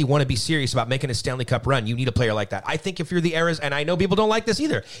really want to be serious about making a Stanley Cup run, you need a player like that. I think if you're the Arizona, and I know people don't like this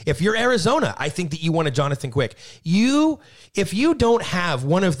either. If you're Arizona, I think that you want a Jonathan Quick. If you don't have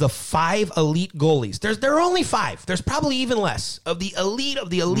one of the 5 elite goalies, there are only 5. There's probably even less of the elite of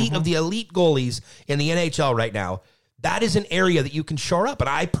the elite of the elite goalies in the NHL right now. That is an area that you can shore up. And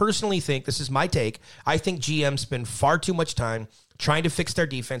I personally think, this is my take, I think GMs spend far too much time trying to fix their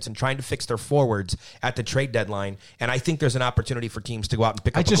defense and trying to fix their forwards at the trade deadline. And I think there's an opportunity for teams to go out and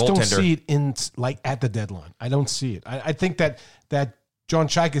pick up a goaltender. I just don't see it at the deadline. I don't see it. I think that John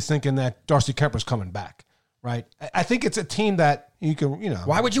Chaik is thinking that Darcy Kemper's coming back, right? I think it's a team that you can, you know.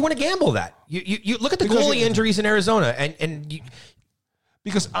 Why would you want to gamble that? You look at the goalie injuries in Arizona and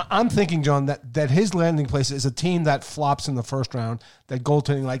because I'm thinking, John, that his landing place is a team that flops in the first round, that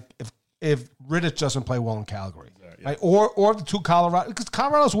goaltending, like if Rittich doesn't play well in Calgary. Right? Or the 2 Colorado, because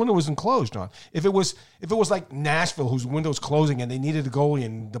Colorado's window wasn't closed, John. If it was like Nashville, whose window was closing and they needed a goalie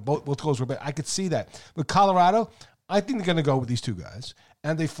and both goals were bad, I could see that. But Colorado, I think they're going to go with these 2 guys,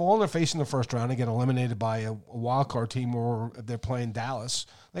 and they fall on their face in the first round and get eliminated by a wild card team, or if they're playing Dallas.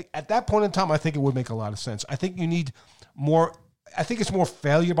 Like at that point in time, I think it would make a lot of sense. I think you need more. I think it's more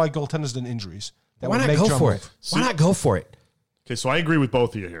failure by goaltenders than injuries. Why not go for it? Why not go for it? Okay, so I agree with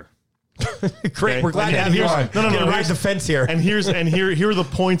both of you here. Great, okay. We're glad to have you on. No, ride the fence here. And here are the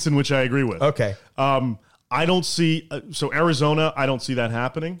points in which I agree with. Okay. I don't see so Arizona. I don't see that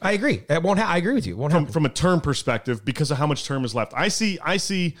happening. I agree. It won't. I agree with you. It won't happen from a term perspective because of how much term is left. I see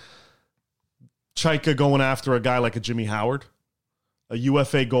Chaika going after a guy like a Jimmy Howard, a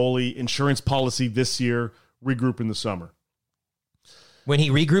UFA goalie, insurance policy this year, regroup in the summer. When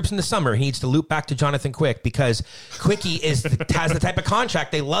he regroups in the summer, he needs to loop back to Jonathan Quick because Quickie has the type of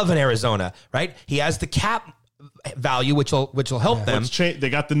contract they love in Arizona, right? He has the cap value, which will help them.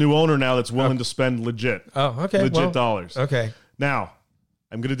 They got the new owner now that's willing to spend legit dollars. Okay. Now,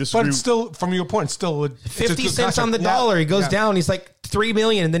 I'm going to disagree. But it's still, from your point, it's still 50 cents on the dollar. He goes down. He's like $3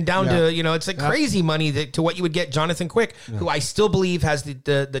 million, and then down to it's like crazy money to what you would get Jonathan Quick, who I still believe has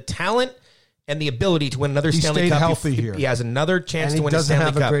the talent and the ability to win another Stanley Cup. Healthy here. He has another chance to win a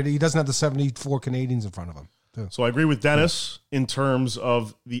Stanley Cup. He doesn't have the 74 Canadians in front of him. Too. So I agree with Dennis in terms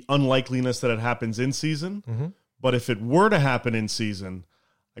of the unlikeliness that it happens in season. Mm-hmm. But if it were to happen in season,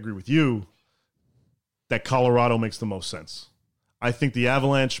 I agree with you that Colorado makes the most sense. I think the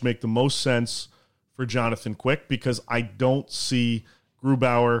Avalanche make the most sense for Jonathan Quick because I don't see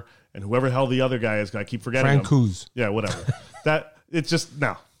Grubauer and whoever the hell the other guy is. I keep forgetting Francouz. Yeah, whatever. That it's just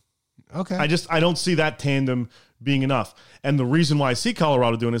no. Okay. I don't see that tandem being enough. And the reason why I see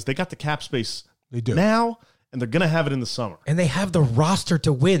Colorado doing is they got the cap space now, and they're going to have it in the summer. And they have the roster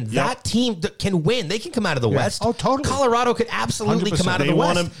to win. Yep. That team can win. They can come out of the West. Oh, totally. Colorado could absolutely 100%. Come out of the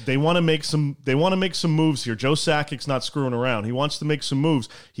West. They want to make some moves here. Joe Sakic's not screwing around. He wants to make some moves.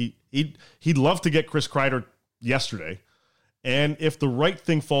 He'd love to get Chris Kreider yesterday. And if the right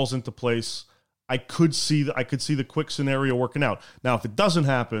thing falls into place, I could see the Quick scenario working out. Now, if it doesn't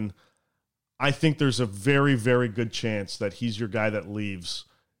happen, I think there's a very, very good chance that he's your guy that leaves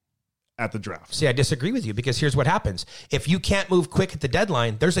at the draft. See, I disagree with you because here's what happens. If you can't move Quick at the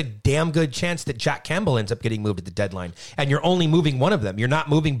deadline, there's a damn good chance that Jack Campbell ends up getting moved at the deadline. And you're only moving one of them. You're not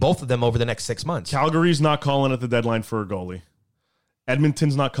moving both of them over the next 6 months. Calgary's not calling at the deadline for a goalie.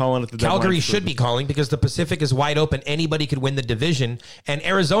 Edmonton's not calling at the deadline. Calgary should be calling because the Pacific is wide open. Anybody could win the division. And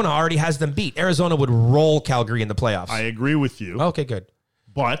Arizona already has them beat. Arizona would roll Calgary in the playoffs. I agree with you. Okay, good.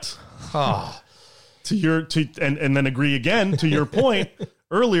 But and then agree again to your point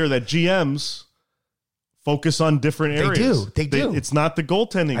earlier that GMs focus on different areas. They do. It's not the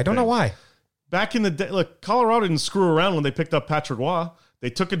goaltending. I don't know why. Back in the day, look, Colorado didn't screw around when they picked up Patrick Roy. They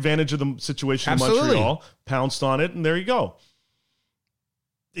took advantage of the situation in Montreal, pounced on it, and there you go.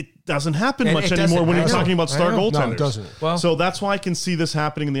 It doesn't happen much anymore when you're talking about star goaltenders. No, it doesn't. Well, so that's why I can see this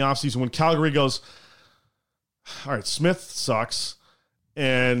happening in the offseason when Calgary goes, all right, Smith sucks,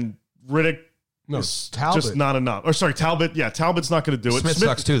 and Rittich is just not enough. Or sorry, Talbot. Yeah, Talbot's not going to do it. Smith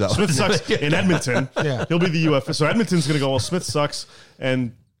sucks too, though. Smith sucks in Edmonton. He'll be the UFA. So Edmonton's going to go, well, Smith sucks,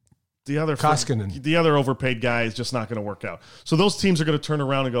 and the other Koskinen. the other overpaid guy is just not going to work out. So those teams are going to turn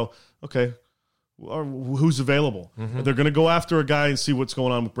around and go, okay, who's available? They're going to go after a guy and see what's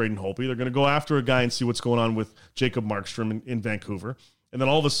going on with Braden Holtby. They're going to go after a guy and see what's going on with Jacob Markstrom in Vancouver. And then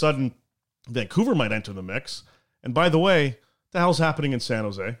all of a sudden, Vancouver might enter the mix. And by the way, what the hell's happening in San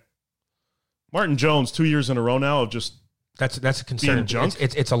Jose? Martin Jones, 2 years in a row now of just that's a concern.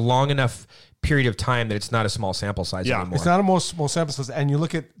 It's a long enough period of time that it's not a small sample size anymore. It's not a small sample size. And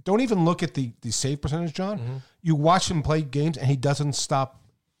don't even look at the save percentage, John. You watch him play games, and he doesn't stop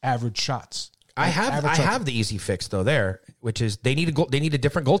average shots. I have the easy fix though there, which is they need a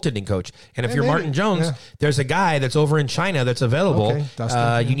different goaltending coach. And if you're Martin Jones, there's a guy that's over in China that's available. Okay,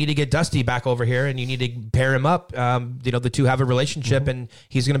 Dusty, you need to get Dusty back over here, and you need to pair him up. The two have a relationship, and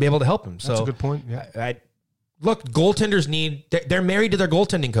he's going to be able to help him. That's a good point. Yeah. Look, goaltenders they're married to their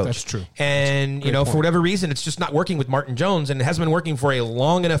goaltending coach. That's true. And, for whatever reason, it's just not working with Martin Jones, and it hasn't been working for a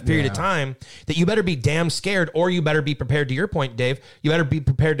long enough period of time that you better be damn scared, or you better be prepared, to your point, Dave, you better be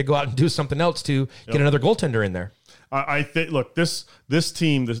prepared to go out and do something else to get another goaltender in there. I think, look, this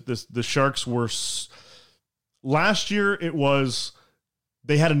team, the Sharks were, last year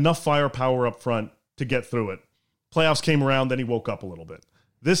they had enough firepower up front to get through it. Playoffs came around, then he woke up a little bit.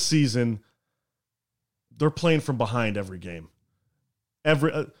 This season, they're playing from behind every game.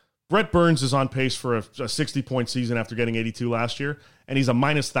 Brett Burns is on pace for a 60-point season after getting 82 last year, and he's a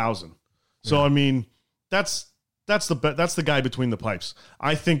minus 1,000. So I mean, that's the guy between the pipes.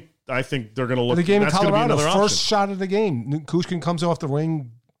 I think they're going to look. The game in that's gonna be Colorado, another first option. shot of the game, Kushkin comes off the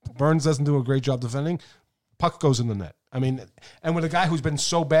ring. Burns doesn't do a great job defending. Puck goes in the net. I mean, and with a guy who's been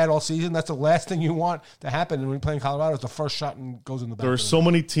so bad all season, that's the last thing you want to happen. And when you're playing Colorado, it's the first shot and goes in the back. There are so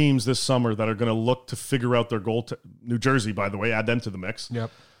many teams this summer that are going to look to figure out their goal. New Jersey, by the way, add them to the mix.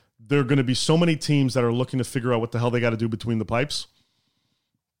 Yep. There are going to be so many teams that are looking to figure out what the hell they got to do between the pipes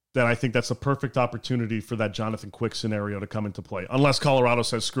that I think that's a perfect opportunity for that Jonathan Quick scenario to come into play. Unless Colorado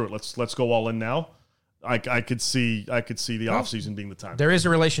says, screw it, let's go all in now. I could see the offseason being the time. There is a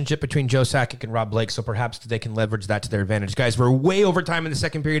relationship between Joe Sakic and Rob Blake, so perhaps they can leverage that to their advantage. Guys, we're way over time in the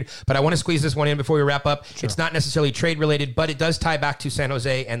second period, but I want to squeeze this one in before we wrap up. Sure. It's not necessarily trade related, but it does tie back to San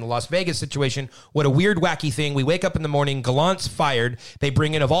Jose and the Las Vegas situation. What a weird, wacky thing. We wake up in the morning, Gallant's fired. They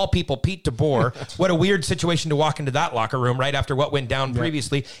bring in, of all people, Pete DeBoer. What a weird situation to walk into that locker room right after what went down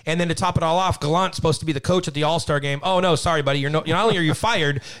previously. And then to top it all off, Gallant's supposed to be the coach at the All-Star game. Oh, no, sorry, buddy. Not only are you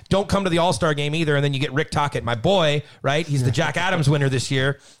fired, don't come to the All-Star game either, and then you get Rick Tocchet, my boy, right? He's the Jack Adams winner this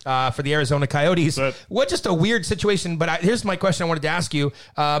year for the Arizona Coyotes. What just a weird situation. But here's my question I wanted to ask you.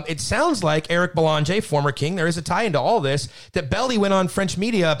 It sounds like Eric Belanger, former King, there is a tie into all this, that Belly went on French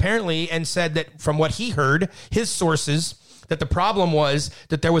media apparently and said that from what he heard, his sources, that the problem was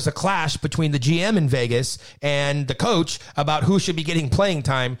that there was a clash between the GM in Vegas and the coach about who should be getting playing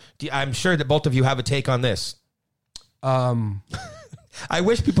time. I'm sure that both of you have a take on this. I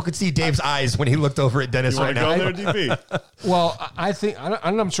wish people could see Dave's eyes when he looked over at Dennis right now. Go there, DP. Well, I think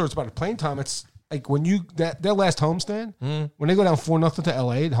I'm sure it's about the playing time. It's like when their last homestand, when they go down 4-0 to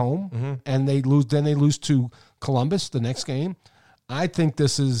LA at home, and they lose, then they lose to Columbus the next game. I think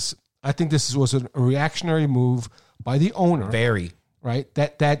this was a reactionary move by the owner. Very right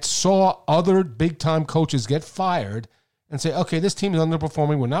that saw other big time coaches get fired and say, okay, this team is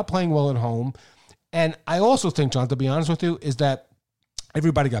underperforming. We're not playing well at home. And I also think, John, to be honest with you, is that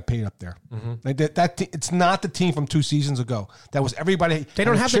everybody got paid up there. Like it's not the team from 2 seasons ago. That was everybody. They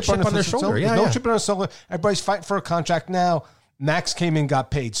don't have the chip on their shoulder. No chip on their shoulder. Everybody's fighting for a contract now. Max came in, got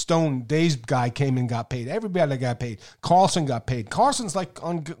paid. Stone, Dave's guy came in, got paid. Everybody got paid. Carlson got paid. Carson's like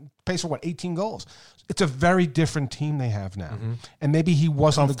on pace for 18 goals. It's a very different team they have now. And maybe he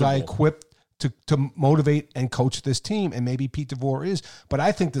wasn't the guy equipped to motivate and coach this team, and maybe Pete DeBoer is. But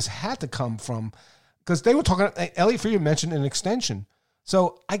I think this had to come from, because they were talking, Elliot Friedman mentioned an extension.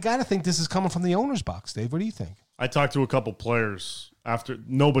 So I got to think this is coming from the owner's box. Dave, what do you think? I talked to a couple players after.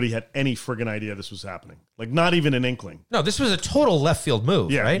 Nobody had any friggin' idea this was happening. Like, not even an inkling. No, this was a total left field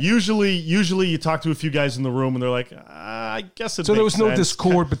move, right? Usually you talk to a few guys in the room and they're like, I guess it. So there was no sense.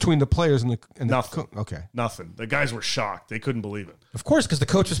 discord between the players and the Nothing. Okay. Nothing. The guys were shocked. They couldn't believe it. Of course, because the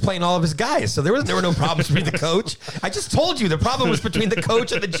coach was playing all of his guys, so there were no problems between the coach. I just told you the problem was between the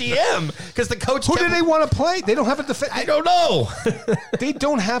coach and the GM, because the coach. Who do they want to play? They don't have a defense. I don't know. They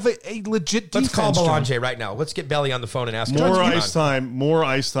don't have a legit defense. Let's call Belanger right now. Let's get Belly on the phone and ask him. More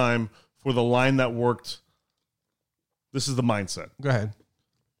ice time for the line that worked. This is the mindset. Go ahead.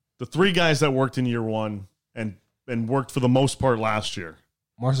 The 3 guys that worked in year 1 and worked for the most part last year.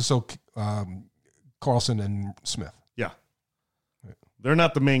 Marchessault, Carlson, and Smith. Yeah. They're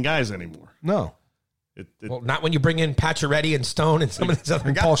not the main guys anymore. No. Well, not when you bring in Pacioretty and Stone and some of these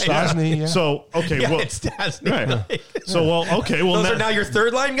other guys. Paul Stastny, yeah. So okay, well, it's Stastny. right. So those are now your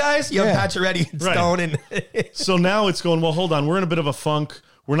third line guys. You have Pacioretty and Stone, and so now it's going. Well, hold on, we're in a bit of a funk.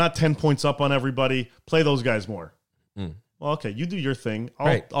 We're not 10 points up on everybody. Play those guys more. Well, okay, you do your thing.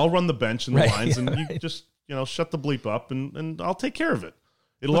 I'll run the bench and the lines, and you just shut the bleep up, and I'll take care of it.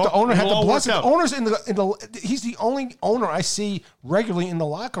 But the owner had to bless it. The owner's in the. He's the only owner I see regularly in the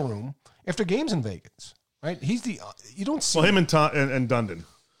locker room after games in Vegas. Right? He's the. You don't see. Well, him and Dundon.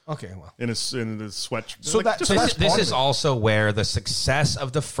 Okay, well, in his sweat. So this is also where the success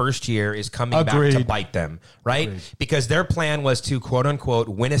of the first year is coming back to bite them, right? Agreed. Because their plan was to quote unquote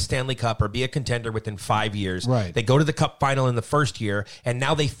win a Stanley Cup or be a contender within 5 years. Right. They go to the Cup final in the first year, and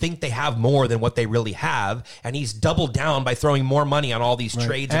now they think they have more than what they really have. And he's doubled down by throwing more money on all these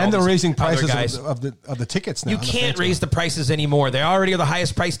trades, and they're raising prices of the tickets now. You can't raise the prices anymore. They already are the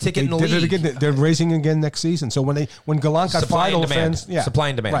highest priced ticket in the league. It again. They're raising again next season. So when Gallant got fired, all the fans, supply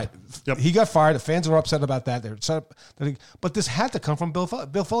and demand, right? Yep. He got fired. The fans are upset about that. They're upset. But this had to come from Bill Foley.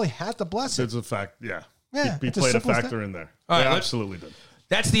 Bill Foley had to bless it. It's a fact. Yeah. He it's played a factor in there. All right, absolutely did.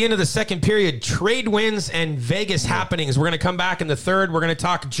 That's the end of the second period. Trade wins and Vegas happenings. We're going to come back in the third. We're going to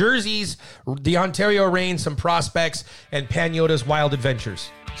talk jerseys, the Ontario Reign, some prospects, and Panyota's wild adventures.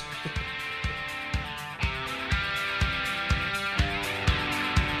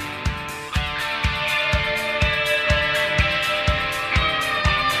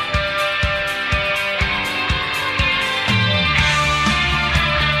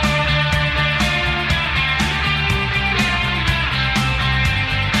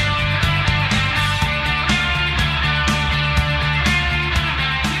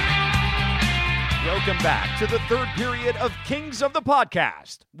 Welcome back to the third period of Kings of the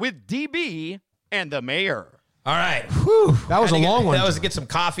Podcast with DB and the Mayor. All right. Whew. That was a long one. That was to get some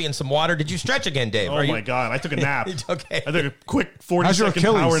coffee and some water. Did you stretch again, Dave? Oh, my God. I took a nap. Okay. I took a quick 40-second How's your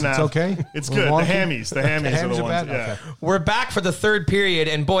Achilles? power nap. It's okay? It's good. The hammies. The hammies are the ones. Okay. We're back for the third period.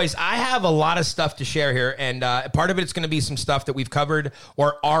 And, boys, I have a lot of stuff to share here. And part of it's going to be some stuff that we've covered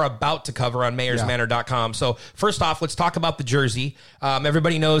or are about to cover on mayorsmanor.com. So, first off, let's talk about the jersey.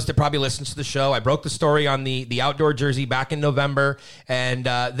 Everybody knows that probably listens to the show. I broke the story on the outdoor jersey back in November and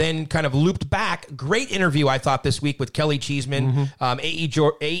then kind of looped back. Great interview, I thought, this week with Kelly Cheeseman,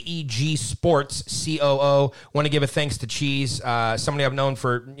 AEG Sports COO. Want to give a thanks to Cheese, somebody I've known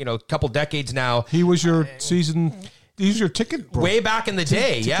for a couple decades now. He was your season. He's your ticket way back in the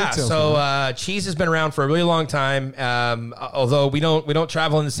day, So Cheese has been around for a really long time. Although we don't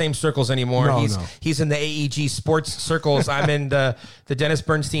travel in the same circles anymore. He's in the AEG Sports circles. I'm in the Dennis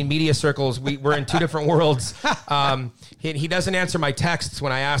Bernstein media circles. We're in two different worlds. He doesn't answer my texts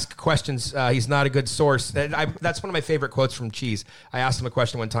when I ask questions. He's not a good source. That's one of my favorite quotes from Cheese. I asked him a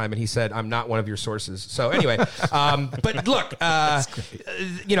question one time, and he said, "I'm not one of your sources." So anyway, but look,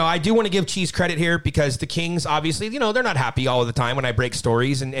 I do want to give Cheese credit here because the Kings, obviously, they're not happy all of the time when I break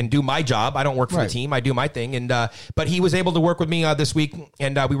stories and do my job. I don't work for the team. I do my thing. And but he was able to work with me this week,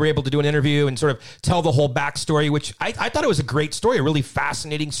 and we were able to do an interview and sort of tell the whole backstory, which I thought it was a great story, a really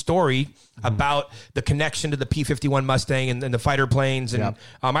fascinating story about the connection to the P-51 Mustang and the fighter planes. And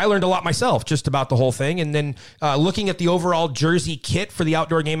I learned a lot myself just about the whole thing. And then looking at the overall jersey kit for the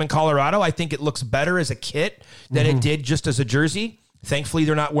outdoor game in Colorado, I think it looks better as a kit than it did just as a jersey. Thankfully,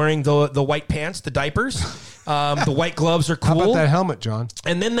 they're not wearing the white pants, the diapers. The white gloves are cool. How about that helmet, John?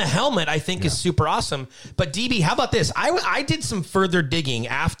 And then the helmet, I think, is super awesome. But, DB, how about this? I did some further digging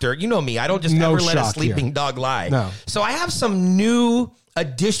after. You know me. I don't just ever let a sleeping dog lie. No. So I have some new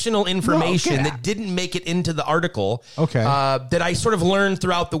additional information that didn't make it into the article that I sort of learned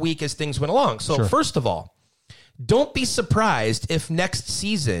throughout the week as things went along. So, first of all, don't be surprised if next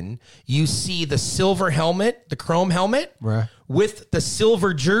season you see the silver helmet, the chrome helmet, with the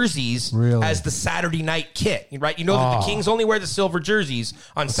silver jerseys as the Saturday night kit, right? You know that the Kings only wear the silver jerseys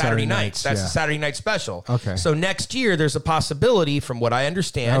on Saturday nights. That's the Saturday night special. Okay. So next year, there's a possibility, from what I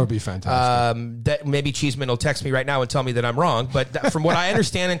understand, that would be fantastic. that maybe Cheeseman will text me right now and tell me that I'm wrong, but from what I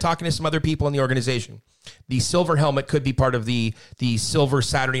understand and talking to some other people in the organization, the silver helmet could be part of the silver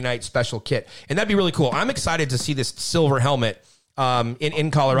Saturday night special kit. And that'd be really cool. I'm excited to see this silver helmet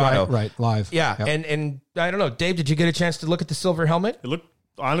in Colorado. Right, live. Yeah. Yep. And I don't know, Dave, did you get a chance to look at the silver helmet?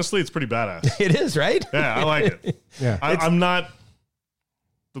 Honestly, it's pretty badass. It is, right? Yeah, I like it. I'm not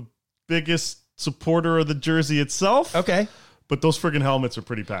the biggest supporter of the jersey itself. Okay. But those friggin' helmets are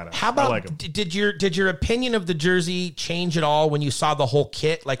pretty badass. How about, I like them. Did your opinion of the jersey change at all when you saw the whole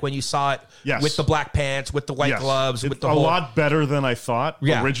kit? Like when you saw it with the black pants, with the white gloves, with the whole... a lot better than I thought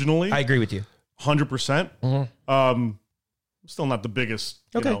originally. I agree with you. 100%. I'm still not the biggest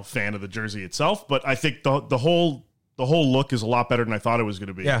fan of the jersey itself, but I think the whole look is a lot better than I thought it was going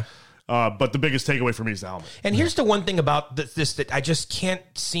to be. Yeah. But the biggest takeaway for me is the helmet. And here's the one thing about this that I just can't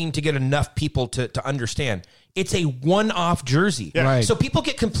seem to get enough people to understand. It's a one-off jersey. Yeah. Right. So people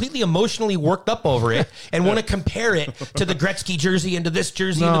get completely emotionally worked up over it and want to compare it to the Gretzky jersey and to this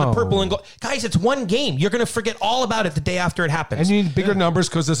jersey and to the purple and gold. Guys, it's one game. You're going to forget all about it the day after it happens. And you need bigger numbers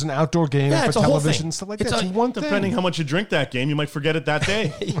because it's an outdoor game Yeah, for it's a whole television thing. and stuff like It's that. a- It's one thing. Depending how much you drink that game, you might forget it that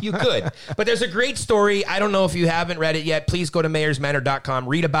day. You could. But there's a great story. I don't know if you haven't read it yet. Please go to mayorsmanor.com.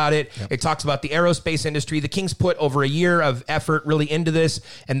 Read about it. Yep. It talks about the aerospace industry. The Kings put over a year of effort really into this,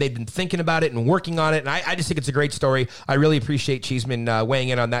 and they've been thinking about it and working on it. And I just think it's a great story. I really appreciate Cheeseman weighing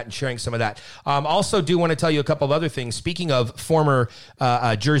in on that and sharing some of that. Also do want to tell you a couple of other things. Speaking of former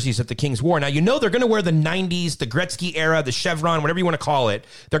jerseys that the Kings wore. Now, you know they're going to wear the 90s, the Gretzky era, the Chevron, whatever you want to call it.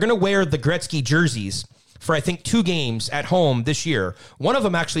 They're going to wear the Gretzky jerseys for, I think, 2 games at home this year. One of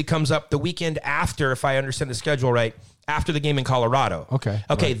them actually comes up the weekend after, if I understand the schedule right, after the game in Colorado. Okay.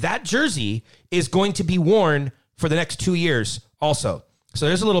 Right. That jersey is going to be worn for the next 2 years also. So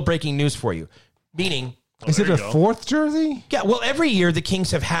there's a little breaking news for you. Meaning... Is it a fourth jersey? Yeah, well, every year the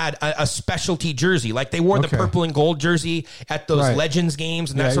Kings have had a specialty jersey. Like they wore the purple and gold jersey at those Legends games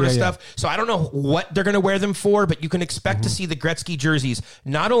and that sort of stuff. So I don't know what they're going to wear them for, but you can expect to see the Gretzky jerseys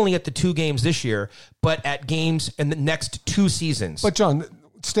not only at the 2 games this year, but at games in the next 2 seasons. But John,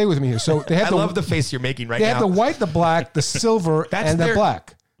 stay with me here. So they have I love the face you're making right They now. have the white, the black, the silver, and the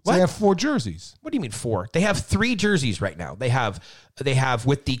black. So What? they have 4 jerseys. What do you mean 4? They have 3 jerseys right now. They have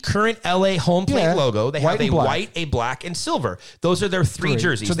with the current LA home plate logo. They have a white, a black, and silver. Those are their 3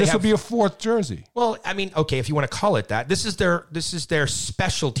 jerseys. So this will be a 4th jersey. Well, I mean, okay, if you want to call it that, this is their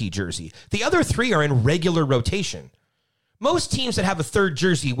specialty jersey. The other 3 are in regular rotation. Most teams that have a 3rd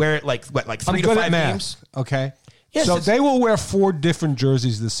jersey wear it like 3 to 5 games. Okay. Yes, so they will wear 4 different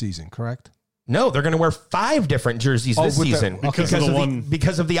jerseys this season, correct? No, they're going to wear 5 different jerseys this season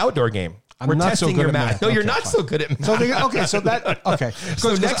because of the outdoor game. We're not testing so good your at math. math. No, you're Okay, not fine. so good at math.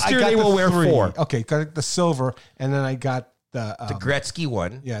 So next year they will wear 4. Okay, got the silver, and then I got the Gretzky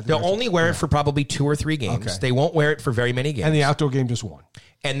one. Yeah, they'll only wear it for probably 2 or 3 games. Okay. They won't wear it for very many games. and the outdoor game just won.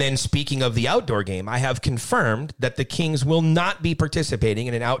 And then speaking of the outdoor game, I have confirmed that the Kings will not be participating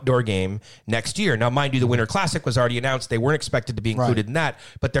in an outdoor game next year. Now, mind you, the Winter Classic was already announced. They weren't expected to be included in that.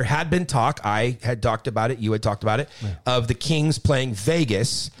 But there had been talk, I had talked about it, you had talked about it, of the Kings playing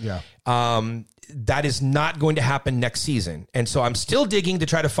Vegas. Yeah. That is not going to happen next season. And so I'm still digging to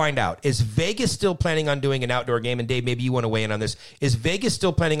try to find out, is Vegas still planning on doing an outdoor game? And Dave, maybe you want to weigh in on this. Is Vegas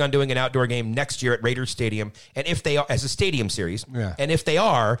still planning on doing an outdoor game next year at Raiders Stadium? And if they are, as a stadium series, and if they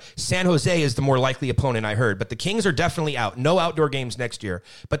are, San Jose is the more likely opponent, I heard. But the Kings are definitely out. No outdoor games next year.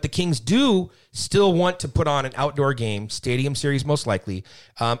 But the Kings do still want to put on an outdoor game, stadium series most likely,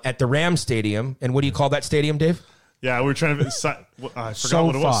 at the Rams Stadium. And what do you call that stadium, Dave? Yeah, we were trying to. I forgot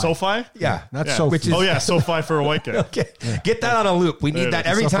what it was. SoFi? Yeah. Not Yeah. SoFi. Which is- Oh, yeah, SoFi for a white guy. Okay. Get that on a loop. We need that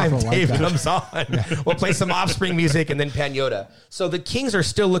every SoFi time for a white Dave guy. comes on. We'll play some Offspring music and then Pan Yoda. So the Kings are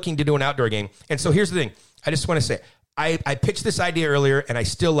still looking to do an outdoor game. And so here's the thing. I just want to say, I pitched this idea earlier and I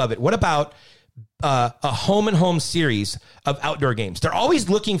still love it. What about a home and home series of outdoor games? They're always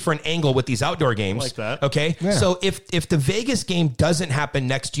looking for an angle with these outdoor games. Like that. Okay. Yeah. So if the Vegas game doesn't happen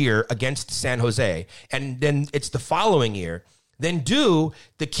next year against San Jose, and then it's the following year, then do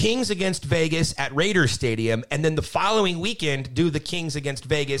the Kings against Vegas at Raiders Stadium, and then the following weekend do the Kings against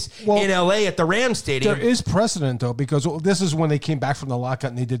Vegas in LA at the Rams Stadium. There is precedent, though, because this is when they came back from the lockout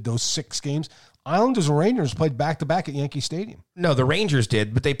and they did those 6 games. Islanders and Rangers played back-to-back at Yankee Stadium. No, the Rangers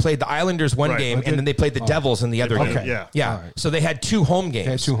did, but they played the Islanders one game, and then they played the Devils in the other game. Yeah. Yeah. All right. So they had 2 home games.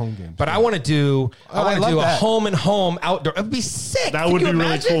 They had 2 home games. But I want to do I love a that. home and home outdoor. It'd be sick. That Can would you be really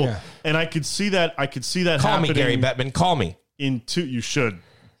imagine? cool. Yeah. And I could see that. Call happening me, Gary Bettman. Call me. in 2. You should,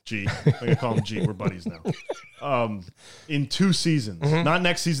 G. I'm gonna call him G. We're buddies now. In 2 seasons, not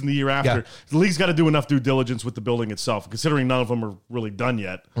next season, the year after. Yeah. The league's got to do enough due diligence with the building itself. Considering none of them are really done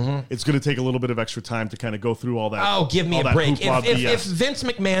yet, it's going to take a little bit of extra time to kind of go through all that. Oh, give me all a that break. hoopla If BS. Vince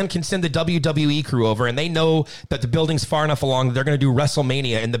McMahon can send the WWE crew over and they know that the building's far enough along that they're going to do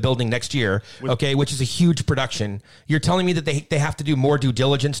WrestleMania in the building next year, okay, which is a huge production, you're telling me that they have to do more due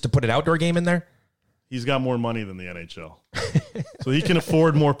diligence to put an outdoor game in there? He's got more money than the NHL, so he can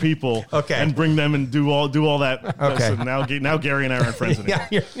afford more people. Okay. And bring them and do all that. Okay. So now Gary and I aren't friends anymore.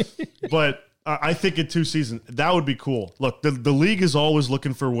 Yeah. But I think in 2 seasons, that would be cool. Look, the league is always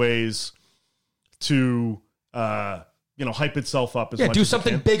looking for ways to, hype itself up. As much do as it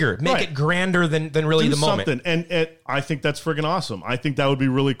something can. bigger. Make Right. it grander than really Do the moment. something. And I think that's friggin' awesome. I think that would be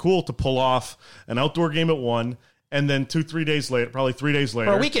really cool to pull off an outdoor game at one and then 2-3 days later, probably 3 days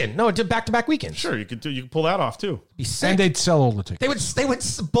later, or a weekend. No, back-to-back weekends. Sure, you could pull that off too. Be sick. And they'd sell all the tickets. They would.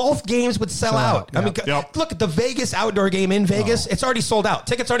 Both games would sell out. I mean, look at the Vegas outdoor game in Vegas. It's already sold out.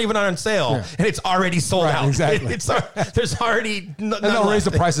 Tickets aren't even on sale, and it's already sold out. Exactly. There's already. And they'll raise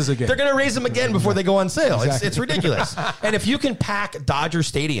the prices again. They're going to raise them again before they go on sale. Exactly. It's ridiculous. And if you can pack Dodger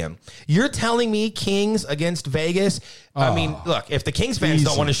Stadium, you're telling me Kings against Vegas. I mean, look, if the Kings fans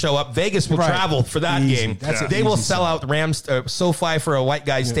don't want to show up, Vegas will travel for that game. They will sell out Rams SoFi for a white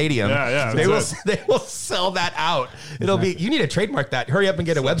guy stadium. They will sell that out. It'll be. You need to trademark that. Hurry up and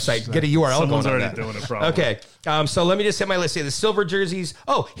get a website. Get a URL. Someone's going on already doing it. Probably. Okay. So let me just hit my list here. The silver jerseys.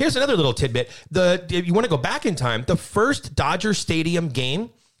 Oh, here's another little tidbit. If you want to go back in time, the first Dodger Stadium game,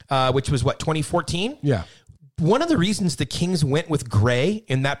 which was 2014. Yeah. One of the reasons the Kings went with gray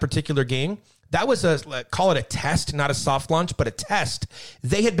in that particular game, that was call it a test, not a soft launch, but a test.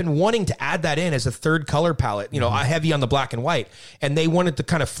 They had been wanting to add that in as a third color palette, heavy on the black and white. And they wanted to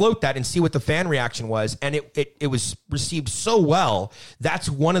kind of float that and see what the fan reaction was. And it was received so well. That's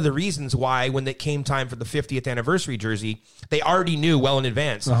one of the reasons why when it came time for the 50th anniversary jersey, they already knew well in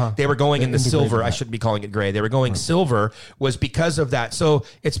advance they were going in the silver. I shouldn't be calling it gray. They were going silver was because of that. So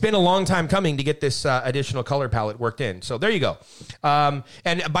it's been a long time coming to get this additional color palette worked in. So there you go. And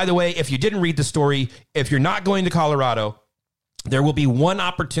by the way, if you didn't read the story, if you're not going to Colorado, there will be one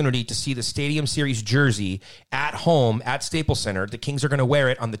opportunity to see the Stadium Series jersey at home at Staples Center. The Kings are going to wear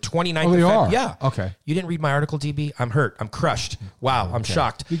it on the 29th of February. Yeah. Okay. You didn't read my article, DB? I'm hurt. I'm crushed. Wow. I'm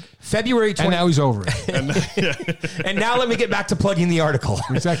shocked. February 20th. And now he's over it. And now let me get back to plugging the article.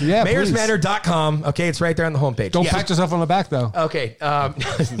 Exactly. Yeah, Mayorsmanor.com. Okay. It's right there on the homepage. Don't pat yourself on the back, though. Okay.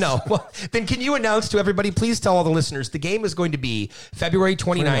 No. Well, then can you announce to everybody, please tell all the listeners, the game is going to be February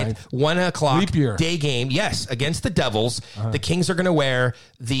 29th, 1 o'clock. Leap year. Day game. Yes. Against the Devils. The Kings are going to wear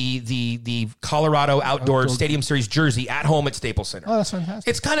the Colorado Outdoor Stadium Series jersey at home at Staples Center. Oh, that's fantastic.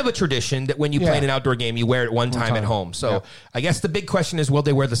 It's kind of a tradition that when you play in an outdoor game, you wear it one time at home. So I guess the big question is, will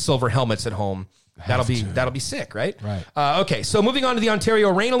they wear the silver helmets at home? That'll be sick, right? Right. Okay, so moving on to the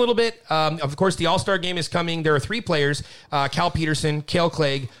Ontario Reign a little bit. Of course, the All-Star game is coming. There are 3 players, Cal Peterson, Cale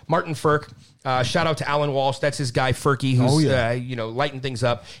Clegg, Martin Ferk. Shout out to Alan Walsh. That's his guy, Ferky, who's lighting things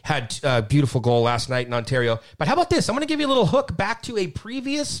up. Had a beautiful goal last night in Ontario. But how about this? I'm going to give you a little hook back to a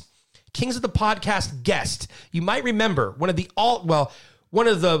previous Kings of the Podcast guest. You might remember one of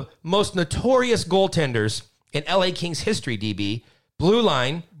the most notorious goaltenders in LA Kings history, DB. Blue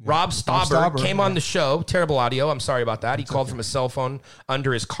Line, Rob Stauber came on the show. Terrible audio. I'm sorry about that. He called from a cell phone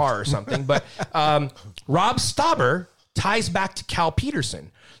under his car or something. But Rob Stauber ties back to Cal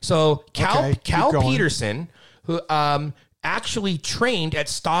Peterson. So Cal Peterson, who actually trained at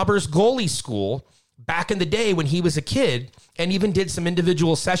Stauber's goalie school back in the day when he was a kid, and even did some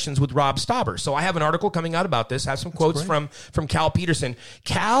individual sessions with Rob Stauber. So I have an article coming out about this. I have some quotes from Cal Peterson.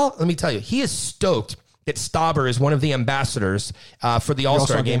 Cal, let me tell you, he is stoked that Stauber is one of the ambassadors for the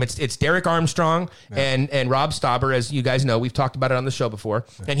All-Star game. It's Derek Armstrong and Rob Stauber, as you guys know. We've talked about it on the show before.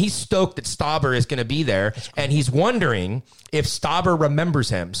 And he's stoked that Stauber is going to be there. And he's wondering if Stauber remembers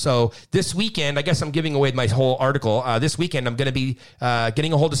him. So this weekend, I guess I'm giving away my whole article. This weekend, I'm going to be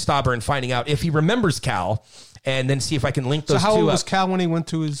getting a hold of Stauber and finding out if he remembers Cal. And then see if I can link those two. So how old was Cal when he went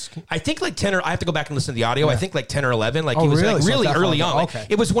to his... I think like 10 or... I have to go back and listen to the audio. I think like 10 or 11. Like he was like really early on. Like,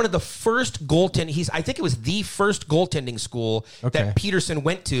 it was one of the first goaltending... I think it was the first goaltending school that Peterson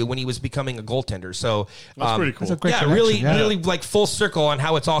went to when he was becoming a goaltender. So... That's pretty cool. Really like full circle on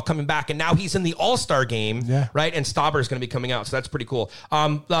how it's all coming back. And now he's in the All-Star game, right? And Stauber is going to be coming out. So that's pretty cool.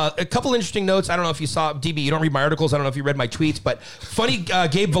 A couple interesting notes. I don't know if you saw... DB, you don't read my articles. I don't know if you read my tweets. But funny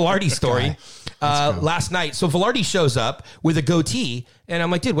Gabe Velarde story last night. So Velarde shows up with a goatee, and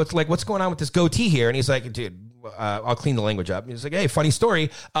I'm like, dude, what's going on with this goatee here? And he's like, dude, I'll clean the language up. He's like, hey, funny story.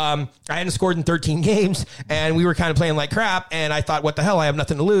 I hadn't scored in 13 games, and we were kind of playing like crap, and I thought, what the hell? I have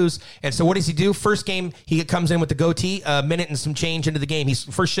nothing to lose. And so what does he do? First game, he comes in with the goatee, a minute and some change into the game. He's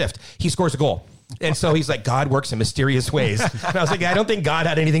first shift. He scores a goal. And so he's like, God works in mysterious ways. And I was like, I don't think God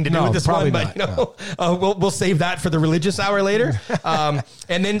had anything to do with this one, but we'll save that for the religious hour later. And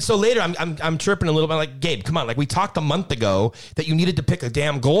then so later I'm chirping a little bit like, Gabe, come on. Like we talked a month ago that you needed to pick a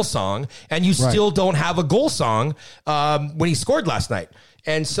damn goal song, and you still don't have a goal song when he scored last night.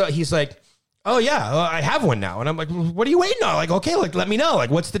 And so he's like, oh yeah, I have one now. And I'm like, what are you waiting on? Like, okay, like let me know. Like,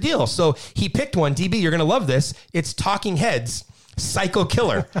 what's the deal? So he picked one. DB, you're going to love this. It's Talking Heads. Psycho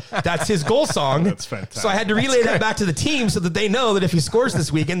Killer. That's his goal song. That's fantastic. So I had to relay that back to the team so that they know that if he scores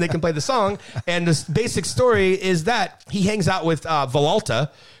this weekend, they can play the song. And the basic story is that he hangs out with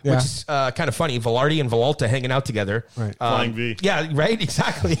Villalta, which is kind of funny. Velarde and Villalta hanging out together. Right. Flying V. Yeah, right?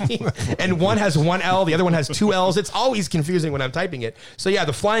 Exactly. And one has one L, the other one has two L's. It's always confusing when I'm typing it. So yeah,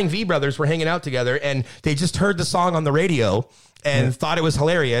 the Flying V brothers were hanging out together, and they just heard the song on the radio and thought it was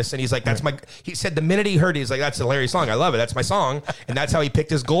hilarious. And he's like, he said the minute he heard it, he's like, that's a hilarious song. I love it. That's my song. And that's how he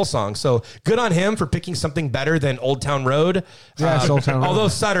picked his goal song. So good on him for picking something better than Old Town Road. Yeah, it's Old Town Road. Although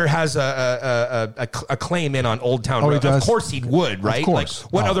Sutter has a claim in on Old Town Road. He does? Of course he would, right? Of course.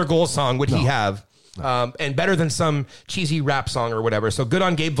 Like, what other goal song would he have? And better than some cheesy rap song or whatever. So good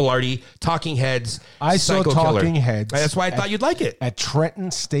on Gabe Velarde, Talking Heads. I saw Psycho Talking Killer. Heads. That's why I thought you'd like it. At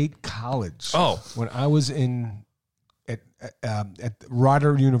Trenton State College. Oh. When I was at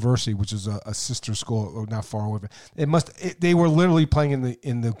Rider University, which is a sister school not far away. They were literally playing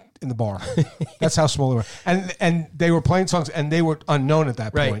in the bar. That's how small they were. And they were playing songs, and they were unknown at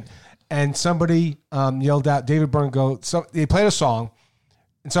that point. And somebody yelled out, David Byrne, they played a song,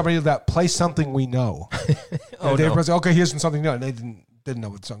 and somebody yelled out, "Play something we know." And David Byrne said, "Okay, here's something new." And they didn't know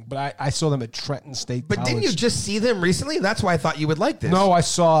what song. But I saw them at Trenton State College. But didn't you just see them recently? That's why I thought you would like this. No, I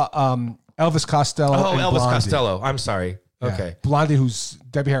saw Elvis Costello. Oh, and Elvis Blondie. Costello. I'm sorry. Yeah. Okay. Blondie, who's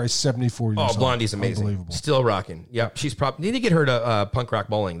Debbie Harry's 74 years old. Oh, Blondie's amazing. Unbelievable. Still rocking. Yep. She's probably need to get her to Punk Rock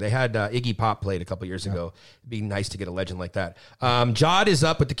Bowling. They had Iggy Pop played a couple years ago. It'd be nice to get a legend like that. Jod is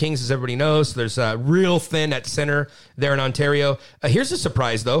up with the Kings, as everybody knows. So there's real thin at center there in Ontario. Here's a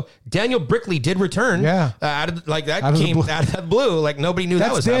surprise, though. Daniel Brickley did return. Yeah. Out of that Out of came the blue. out of that blue. Like nobody knew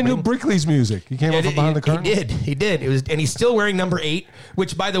that was Daniel happening. Brickley's music. He came up from behind the curtain. He did. It was, and he's still wearing number 8.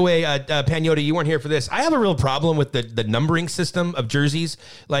 Which, by the way, Pagnotta, you weren't here for this. I have a real problem with the numbering system of jerseys.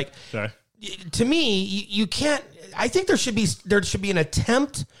 Like, to me, you can't. I think there should be an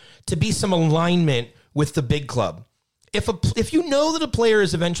attempt to be some alignment with the big club. If you know that a player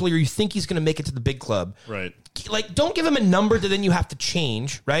is eventually, or you think he's going to make it to the big club, right? Like, don't give him a number that then you have to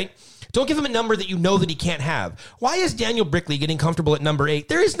change, right? Don't give him a number that you know that he can't have. Why is Daniel Brickley getting comfortable at number 8?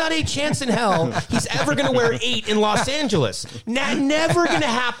 There is not a chance in hell he's ever going to wear 8 in Los Angeles. Never going to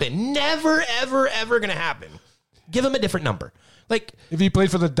happen. Never, ever, ever going to happen. Give him a different number. Like, if he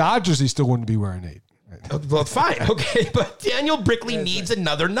played for the Dodgers, he still wouldn't be wearing 8. Well, fine. Okay. But Daniel Brickley needs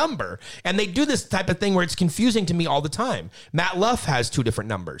another number. And they do this type of thing where it's confusing to me all the time. Matt Luff has 2 different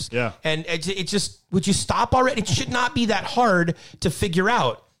numbers. Yeah. And it just, would you stop already? It should not be that hard to figure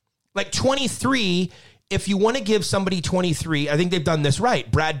out. Like 23, if you want to give somebody 23, I think they've done this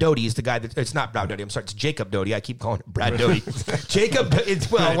right. Brad Doty is the guy that, it's not Brad Doty, I'm sorry, it's Jacob Doty. I keep calling him Brad Doty.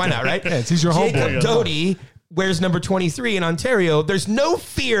 Why not, right? Yeah, he's your homeboy. Jacob Doty wears number 23 in Ontario. There's no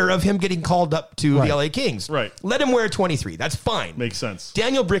fear of him getting called up to the LA Kings. Right. Let him wear 23. That's fine. Makes sense.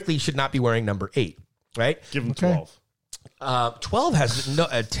 Daniel Brickley should not be wearing number 8, right? Give him 12. 12 has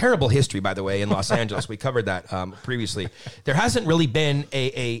a terrible history, by the way, in Los Angeles. We covered that previously. There hasn't really been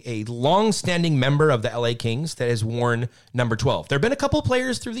a long-standing member of the LA Kings that has worn number 12. There have been a couple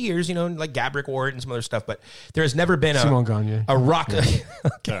players through the years, like Gabrick wore it and some other stuff, but there has never been Simon Gagne. a rock. Yeah.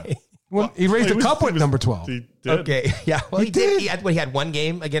 Okay. Well, he raised a cup with number 12. He did. Okay. Yeah. Well, he did. did. He had one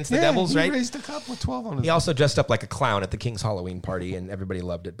game against the Devils, right? He raised a cup with 12 on it. He also dressed up like a clown at the King's Halloween party, and everybody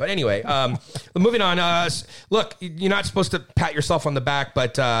loved it. But anyway, moving on. Look, you're not supposed to pat yourself on the back,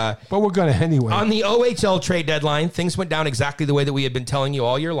 but we're going to anyway. On the OHL trade deadline, things went down exactly the way that we had been telling you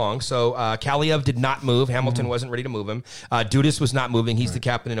all year long. So Kaliev did not move. Hamilton wasn't ready to move him. Dudas was not moving. He's the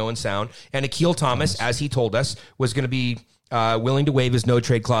captain in Owen Sound. And Akil Thomas, as he told us, was going to be willing to waive his no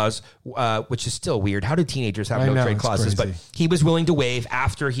trade clause, which is still weird. How do teenagers have no trade clauses? Crazy. But he was willing to waive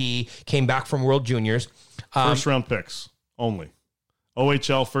after he came back from World Juniors. First round picks only.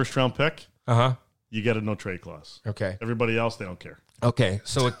 OHL first round pick. You get a no trade clause. Okay. Everybody else, they don't care. Okay,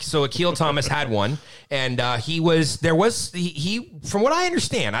 so Akil Thomas had one, and he from what I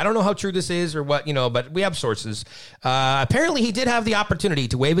understand, I don't know how true this is or what, but we have sources. Apparently, he did have the opportunity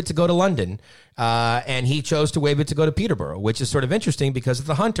to waive it to go to London, and he chose to waive it to go to Peterborough, which is sort of interesting because of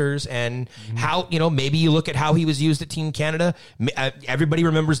the Hunters and how, maybe you look at how he was used at Team Canada. Everybody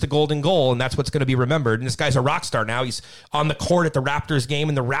remembers the golden goal, and that's what's going to be remembered. And this guy's a rock star now. He's on the court at the Raptors game,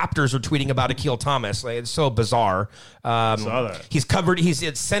 and the Raptors are tweeting about Akil Thomas. Like, it's so bizarre. I saw that. He's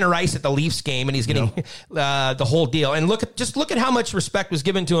at center ice at the Leafs game, and he's getting the whole deal. And look at how much respect was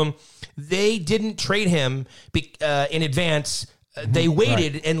given to him. They didn't trade him in advance. They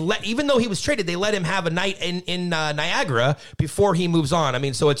waited and even though he was traded, they let him have a night in Niagara before he moves on. I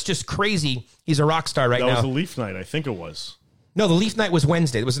mean, so it's just crazy. He's a rock star right now. That was a Leaf night, I think it was. No, the Leaf night was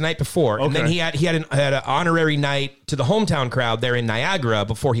Wednesday. It was the night before, and then he had an honorary night to the hometown crowd there in Niagara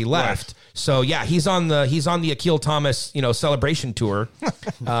before he left. Right. So yeah, he's on the Akil Thomas celebration tour,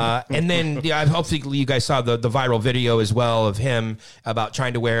 and then hopefully you guys saw the viral video as well of him about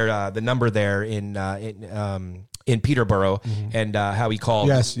trying to wear the number there in Peterborough, and how he called.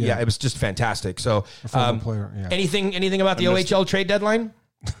 Yes, yeah. It was just fantastic. So player, yeah. anything about the OHL trade deadline,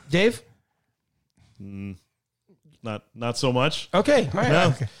 Dave? Not so much. Okay. All right. No.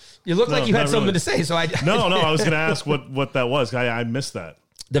 Okay. You look like you had something really. to say. So I I was going to ask what that was. I missed that.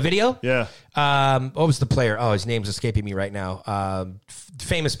 The video? Yeah. What was the player? Oh, his name's escaping me right now.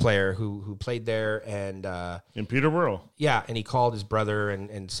 Famous player who played there and in Peterborough. Yeah, and he called his brother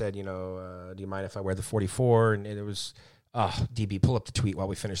and said, do you mind if I wear the 44? And it was DB, pull up the tweet while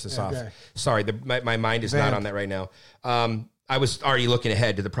we finish this off. Sorry, my mind is not on that right now. I was already looking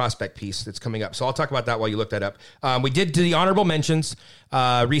ahead to the prospect piece that's coming up. So I'll talk about that while you look that up. We did do the honorable mentions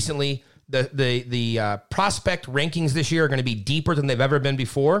recently. The prospect rankings this year are going to be deeper than they've ever been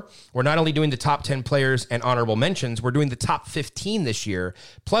before. We're not only doing the top 10 players and honorable mentions, we're doing the top 15 this year,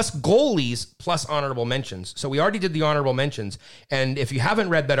 plus goalies, plus honorable mentions. So we already did the honorable mentions. And if you haven't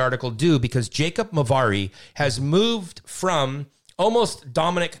read that article, do, because Jacob Mavari has moved from almost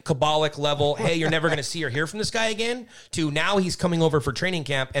Dominic Kabalik level, hey, you're never going to see or hear from this guy again, to now he's coming over for training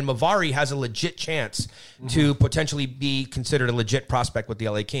camp, and Mavari has a legit chance to potentially be considered a legit prospect with the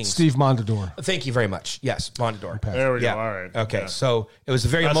LA Kings. Steve Mondador. Thank you very much. Yes, Mondador. There we go. All right. Okay, yeah. so it was a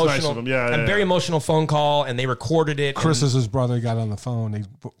very emotional, nice very emotional phone call, and they recorded it. Chris is his brother. Got on the phone.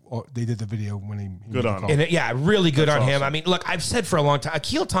 They did the video when he good on him. Really good on him. Awesome. I mean, look, I've said for a long time,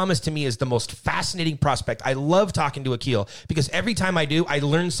 Akil Thomas to me is the most fascinating prospect. I love talking to Akil because every time I do, I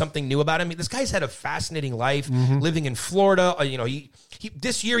learn something new about him. This guy's had a fascinating life, living in Florida. He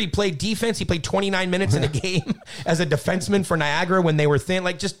this year he played defense. He played 29 minutes in a game as a defenseman for Niagara when they were thin.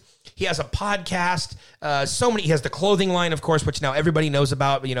 He has a podcast. He has the clothing line, of course, which now everybody knows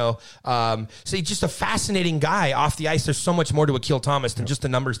about. So he's just a fascinating guy off the ice. There's so much more to Akil Thomas than just the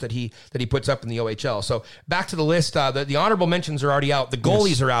numbers that he puts up in the OHL. So back to the list. The honorable mentions are already out. The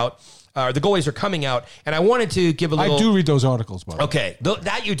goalies are out. The goalies are coming out, and I wanted to give a little... I do read those articles, by the way. Okay,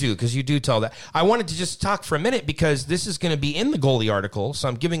 that you do, because you do tell that. I wanted to just talk for a minute, because this is going to be in the goalie article, so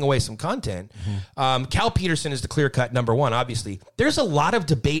I'm giving away some content. Cal Peterson is the clear-cut number one, obviously. There's a lot of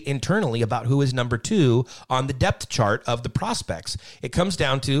debate internally about who is number two on the depth chart of the prospects. It comes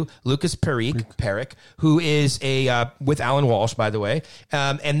down to Lucas Peric, who is with Alan Walsh, by the way,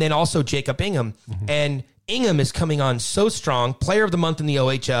 and then also Jacob Ingham. And Ingham is coming on so strong, player of the month in the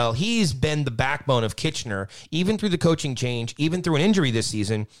OHL. He's been the backbone of Kitchener, even through the coaching change, even through an injury this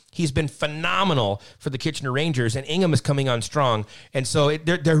season. He's been phenomenal for the Kitchener Rangers, and Ingham is coming on strong. And so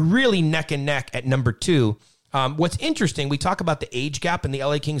they're really neck and neck at number two. What's interesting, we talk about the age gap in the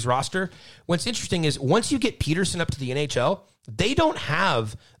LA Kings roster. What's interesting is once you get Peterson up to the NHL, they don't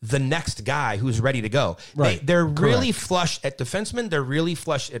have the next guy who's ready to go. Right. They're really flush at defenseman. They're really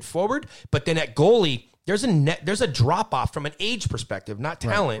flush at forward. But then at goalie, there's a drop-off from an age perspective, not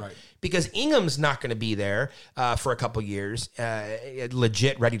talent, because Ingham's not going to be there for a couple years,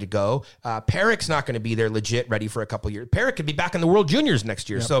 legit ready to go. Peric's not going to be there legit ready for a couple years. Peric could be back in the World Juniors next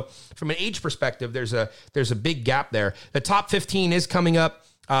year. Yep. So from an age perspective, there's a big gap there. The top 15 is coming up.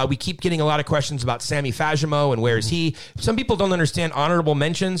 We keep getting a lot of questions about Sammy Fagemo and where is he. Some people don't understand honorable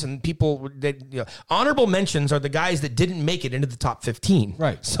mentions, and honorable mentions are the guys that didn't make it into the top 15.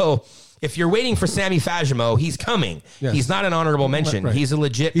 Right. So if you're waiting for Sammy Fagemo, he's coming. Yes. He's not an honorable mention. Right. He's a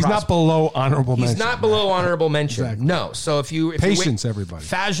legit He's not below honorable mention. He's not below honorable mention. Exactly. No. So if Patience, everybody.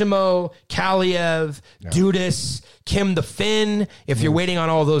 Fagemo, Kaliev, Dudas, Kim the Finn, if you're waiting on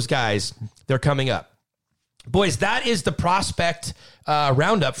all those guys, they're coming up. Boys, that is the prospect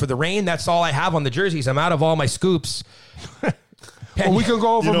roundup for the Reign. That's all I have on the jerseys. I'm out of all my scoops. Well, we can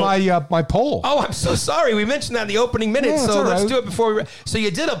go over my poll. Oh, I'm so sorry. We mentioned that in the opening minutes, so let's do it before we... So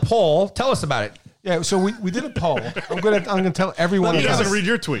you did a poll. Tell us about it. Yeah, so we did a poll. I'm gonna tell everyone. He doesn't read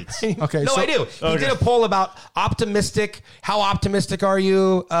your tweets. Okay, no, I do. He did a poll about optimistic. How optimistic are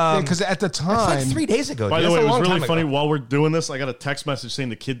you? Because at the time, it's like 3 days ago. By the way, it was really funny. While we're doing this, I got a text message saying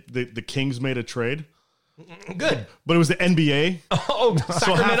the Kings made a trade. Good. But it was the NBA. Oh, so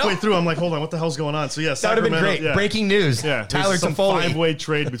Sacramento? halfway through, I'm like, hold on, what the hell's going on? So, yeah, that would have been great. Yeah. Breaking news. Yeah. Tyler some Toffoli. 5-way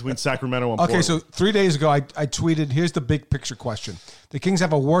trade between Sacramento and Portland. Okay, so 3 days ago, I tweeted, here's the big picture question. The Kings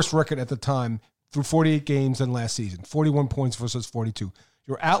have a worse record at the time through 48 games than last season, 41 points versus 42.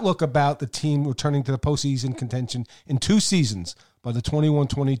 Your outlook about the team returning to the postseason contention in 2 seasons by the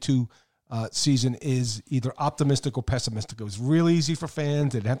 21-22 season is either optimistic or pessimistic. It was really easy for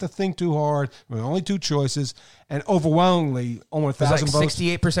fans. They didn't have to think too hard. There were only two choices. And overwhelmingly, almost 1,000 votes.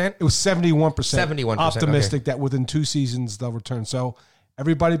 68%? It was 71%. 71%, optimistic that within 2 seasons they'll return. So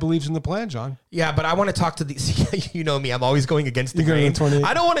everybody believes in the plan, John. Yeah, but I want to talk to the. You know me, I'm always going against the You're going grain. to 28?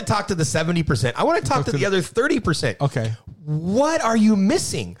 I don't want to talk to the 70%. I want to talk to the other 30%. Okay. What are you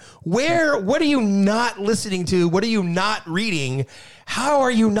missing? What are you not listening to? What are you not reading? How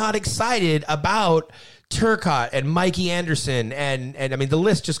are you not excited about Turcotte and Mikey Anderson? And I mean, the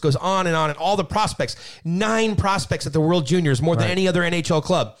list just goes on, and all the prospects. 9 prospects at the World Juniors, more than any other NHL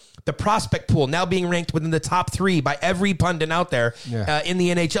club. The prospect pool now being ranked within the top 3 by every pundit out there in the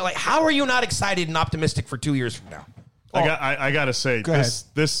NHL. Like, how are you not excited and optimistic for 2 years from now? I got to say,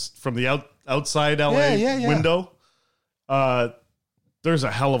 this from the outside LA window, there's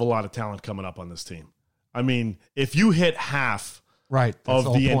a hell of a lot of talent coming up on this team. I mean, if you hit half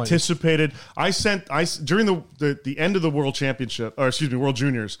of the anticipated, during the end of the World Championship, or excuse me, World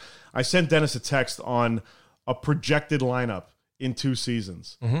Juniors, I sent Dennis a text on a projected lineup in 2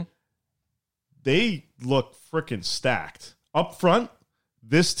 seasons. Mm-hmm. They look freaking stacked. Up front,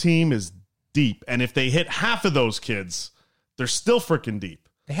 this team is deep. And if they hit half of those kids, they're still freaking deep.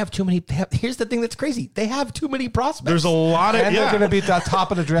 They have too many. Here's the thing that's crazy. They have too many prospects. There's a lot of, and they're going to be at the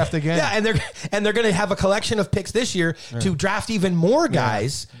top of the draft again. Yeah, and they're going to have a collection of picks this year to draft even more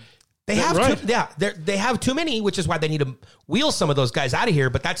guys. They have they have too many, which is why they need to wheel some of those guys out of here.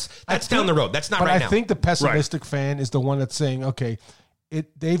 But that's down the road. That's not right now. But I think the pessimistic fan is the one that's saying, okay,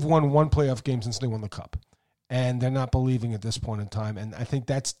 they've won 1 playoff game since they won the Cup, and they're not believing at this point in time. And I think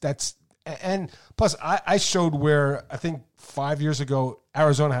that's and plus I showed where I think 5 years ago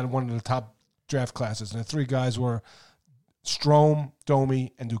Arizona had one of the top draft classes, and the 3 guys were Strome,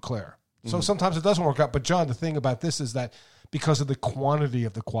 Domi, and Duclair. So sometimes it doesn't work out. But John, the thing about this is that because of the quantity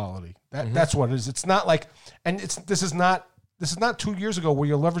of the quality, that's what it is. It's not like, and this is not 2 years ago where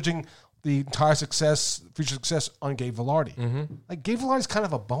you're leveraging the entire future success on Gabe Vilardi. Like, Gabe Vilardi's kind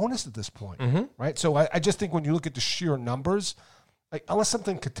of a bonus at this point, right? So I just think when you look at the sheer numbers, like, unless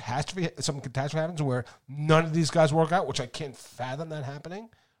something catastrophe happens where none of these guys work out, which I can't fathom that happening,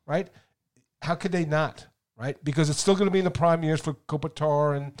 right? How could they not, right? Because it's still going to be in the prime years for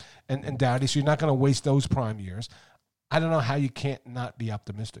Kopitar and Doughty, so you're not going to waste those prime years. I don't know how you can't not be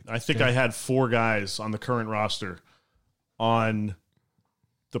optimistic. I think I had 4 guys on the current roster on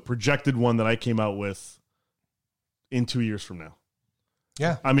the projected one that I came out with in 2 years from now.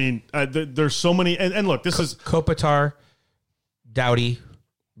 Yeah. I mean, there's so many. And look, this is Kopitar, Doughty,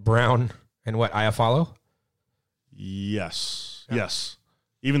 Brown, and what, Iafallo? Yes. Yeah. Yes.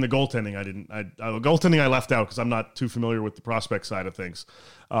 Even the goaltending, goaltending I left out because I'm not too familiar with the prospect side of things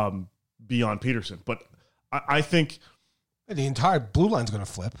beyond Peterson. But I think the entire blue line's going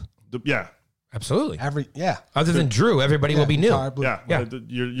to flip. Absolutely. Other than Drew, everybody will be new.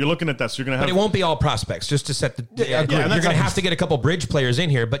 You're looking at that, so you're going to have. But it won't be all prospects. Just to set the. You're going to have to get a couple bridge players in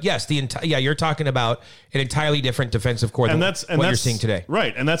here. But yes, you're talking about an entirely different defensive core than what you're seeing today.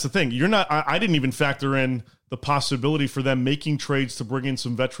 Right, and that's the thing. You're not. I didn't even factor in the possibility for them making trades to bring in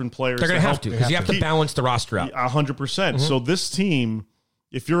some veteran players. They're going to have to because you have to balance the roster out. 100%. So this team,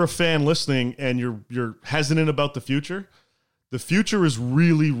 if you're a fan listening and you're hesitant about the future is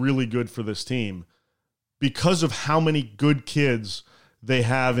really, really good for this team because of how many good kids they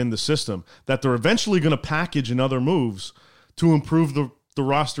have in the system that they're eventually going to package in other moves to improve the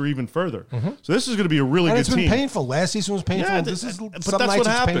roster even further. So this is going to be a really good team. It's been painful. Last season was painful. Yeah, this is but some that's nights what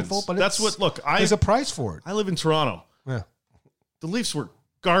happens. Painful, but that's what. Look, there's a price for it. I live in Toronto. Yeah, the Leafs were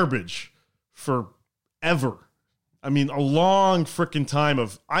garbage forever. I mean, a long freaking time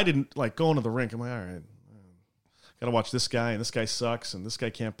of I didn't like going to the rink. I'm like, all right, got to watch this guy, and this guy sucks, and this guy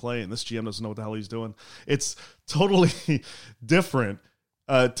can't play, and this GM doesn't know what the hell he's doing. It's totally different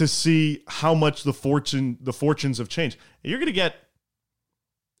to see how much the fortunes have changed. You're going to get.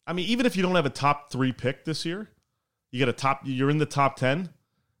 I mean, even if you don't have a top 3 pick this year, you're in the top 10.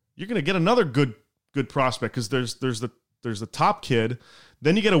 You're going to get another good prospect because there's the top kid.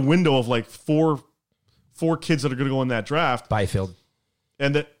 Then you get a window of like four kids that are going to go in that draft. Byfield,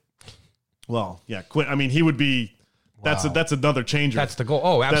 and that. Well, yeah, Quinn. I mean, he would be. That's another changer. That's the goal.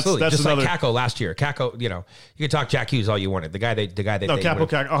 Oh, absolutely. That's just another, like Kakko last year. Kakko, you can talk Jack Hughes all you wanted. The guy that Kaapo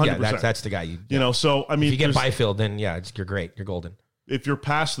Kakko, 100%. Yeah, that's the guy. So I mean, if you get Byfield, then you're great. You're golden. If you're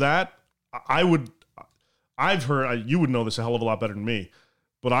past that, I've heard, you would know this a hell of a lot better than me,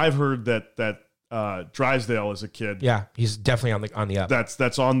 but I've heard that Drysdale is a kid. Yeah, he's definitely on the up.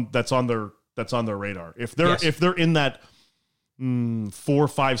 That's on their radar. If they're in that 4,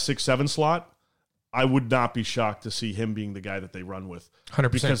 5, 6, 7 slot, I would not be shocked to see him being the guy that they run with.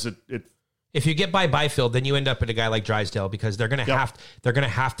 100%. Because If you get by Byfield, then you end up at a guy like Drysdale because they're going to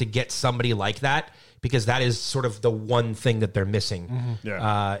have to get somebody like that because that is sort of the one thing that they're missing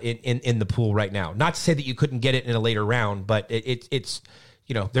in the pool right now. Not to say that you couldn't get it in a later round, but it's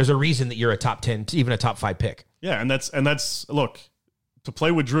there's a reason that you're a top 10, even a top 5 pick. Yeah, and that's look, to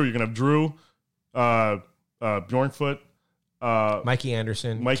play with Drew, you're going to have Drew, Bjornfoot, Mikey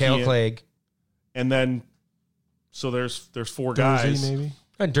Anderson, Cale Clegg, and then so there's 4 guys maybe.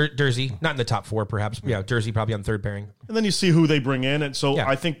 And Dursey, not in the top 4, perhaps. Yeah, Dursey probably on third pairing. And then you see who they bring in, and so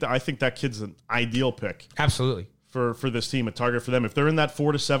I think that kid's an ideal pick. Absolutely for this team, a target for them. If they're in that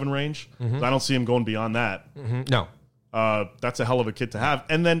 4 to 7 range, I don't see him going beyond that. No, that's a hell of a kid to have.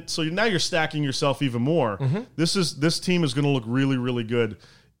 And then so now you're stacking yourself even more. This team is going to look really, really good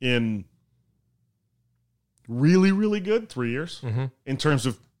in really, really good 3 years in terms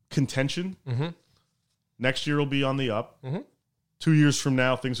of contention. Next year will be on the up. 2 years from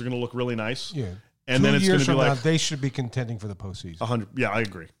now, things are going to look really nice. Yeah. And then it's going to be like they should be contending for the postseason. 100. Yeah, I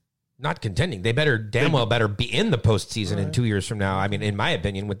agree. Not contending. They better be in the postseason in 2 years from now. I mean, in my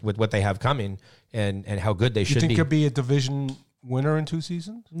opinion, with what they have coming and how good they should be. You think you'll be a division winner in 2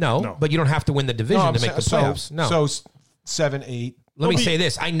 seasons? No, but you don't have to win the division to make the playoffs. So 7, 8. Let me say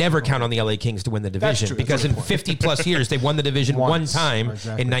this. I never count on the LA Kings to win the division because in 50 plus years, they won the division one time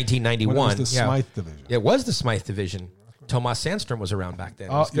in 1991. When it was the Smythe division. It was the Smythe division. Tomas Sandstrom was around back then.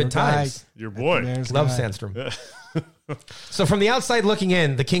 It was good times. Your boy. Love Sandstrom. So from the outside looking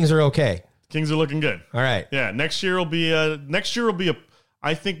in, the Kings are okay. Kings are looking good. All right. Yeah, next year will be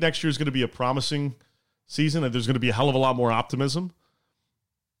I think next year is going to be a promising season, and there's going to be a hell of a lot more optimism.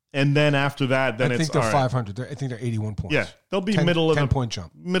 And then after that, then I think they're all 500. I think they're 81 points. Yeah, they'll be 10-point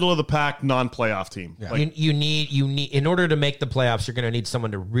jump, middle of the pack, non-playoff team. Yeah. Like, you need in order to make the playoffs, you're going to need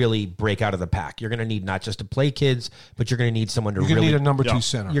someone to really break out of the pack. You're going to need not just to play kids, but you're going to need someone to really need a number 2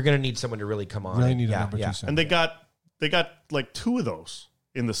 center. You're going to need someone to really come on. Really need a number 2 center. And they got like 2 of those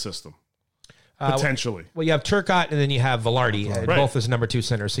in the system. Potentially. Well, you have Turcotte and then you have Velarde, both as number 2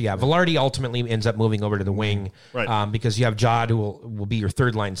 centers. So, yeah, Velarde ultimately ends up moving over to the wing because you have Jod who will be your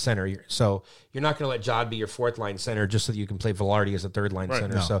third-line center. So you're not going to let Jod be your fourth-line center just so that you can play Velarde as a third-line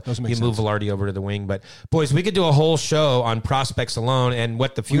center. No, so you move Velarde over to the wing. But, boys, we could do a whole show on prospects alone and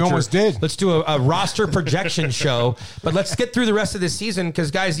what the future. We almost did. Let's do a roster projection show. But let's get through the rest of this season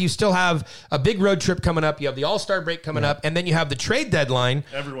because, guys, you still have a big road trip coming up. You have the All-Star break coming up, and then you have the trade deadline.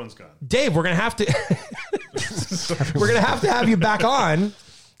 Everyone's gone. Dave, we're going to have to have you back on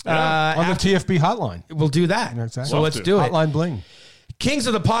on the TFB hotline. We'll do that. Exactly. So let's do it. Hotline Bling. Kings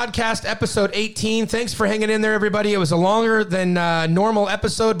of the Podcast, episode 18. Thanks for hanging in there, everybody. It was a longer than normal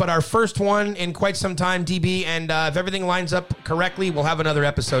episode, but our first one in quite some time, DB. And if everything lines up correctly, we'll have another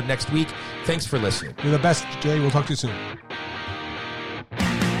episode next week. Thanks for listening. You're the best, Jay. We'll talk to you soon.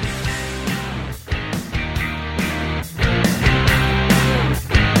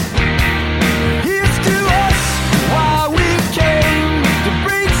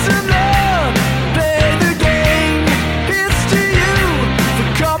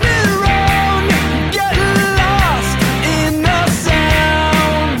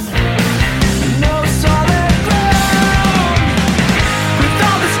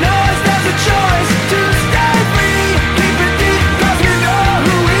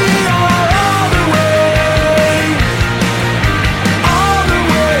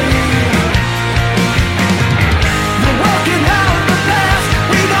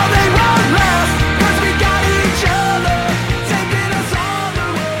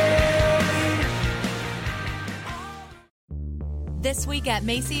 This week at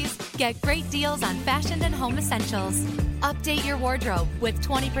Macy's, get great deals on fashion and home essentials. Update your wardrobe with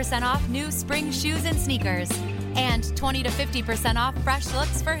 20% off new spring shoes and sneakers. And 20 to 50% off fresh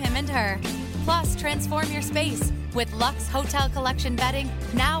looks for him and her. Plus, transform your space with Luxe Hotel Collection bedding,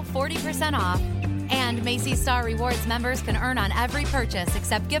 now 40% off. And Macy's Star Rewards members can earn on every purchase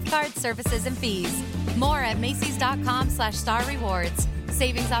except gift cards, services, and fees. More at Macys.com/Star Rewards.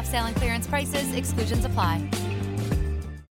 Savings off sale and clearance prices, exclusions apply.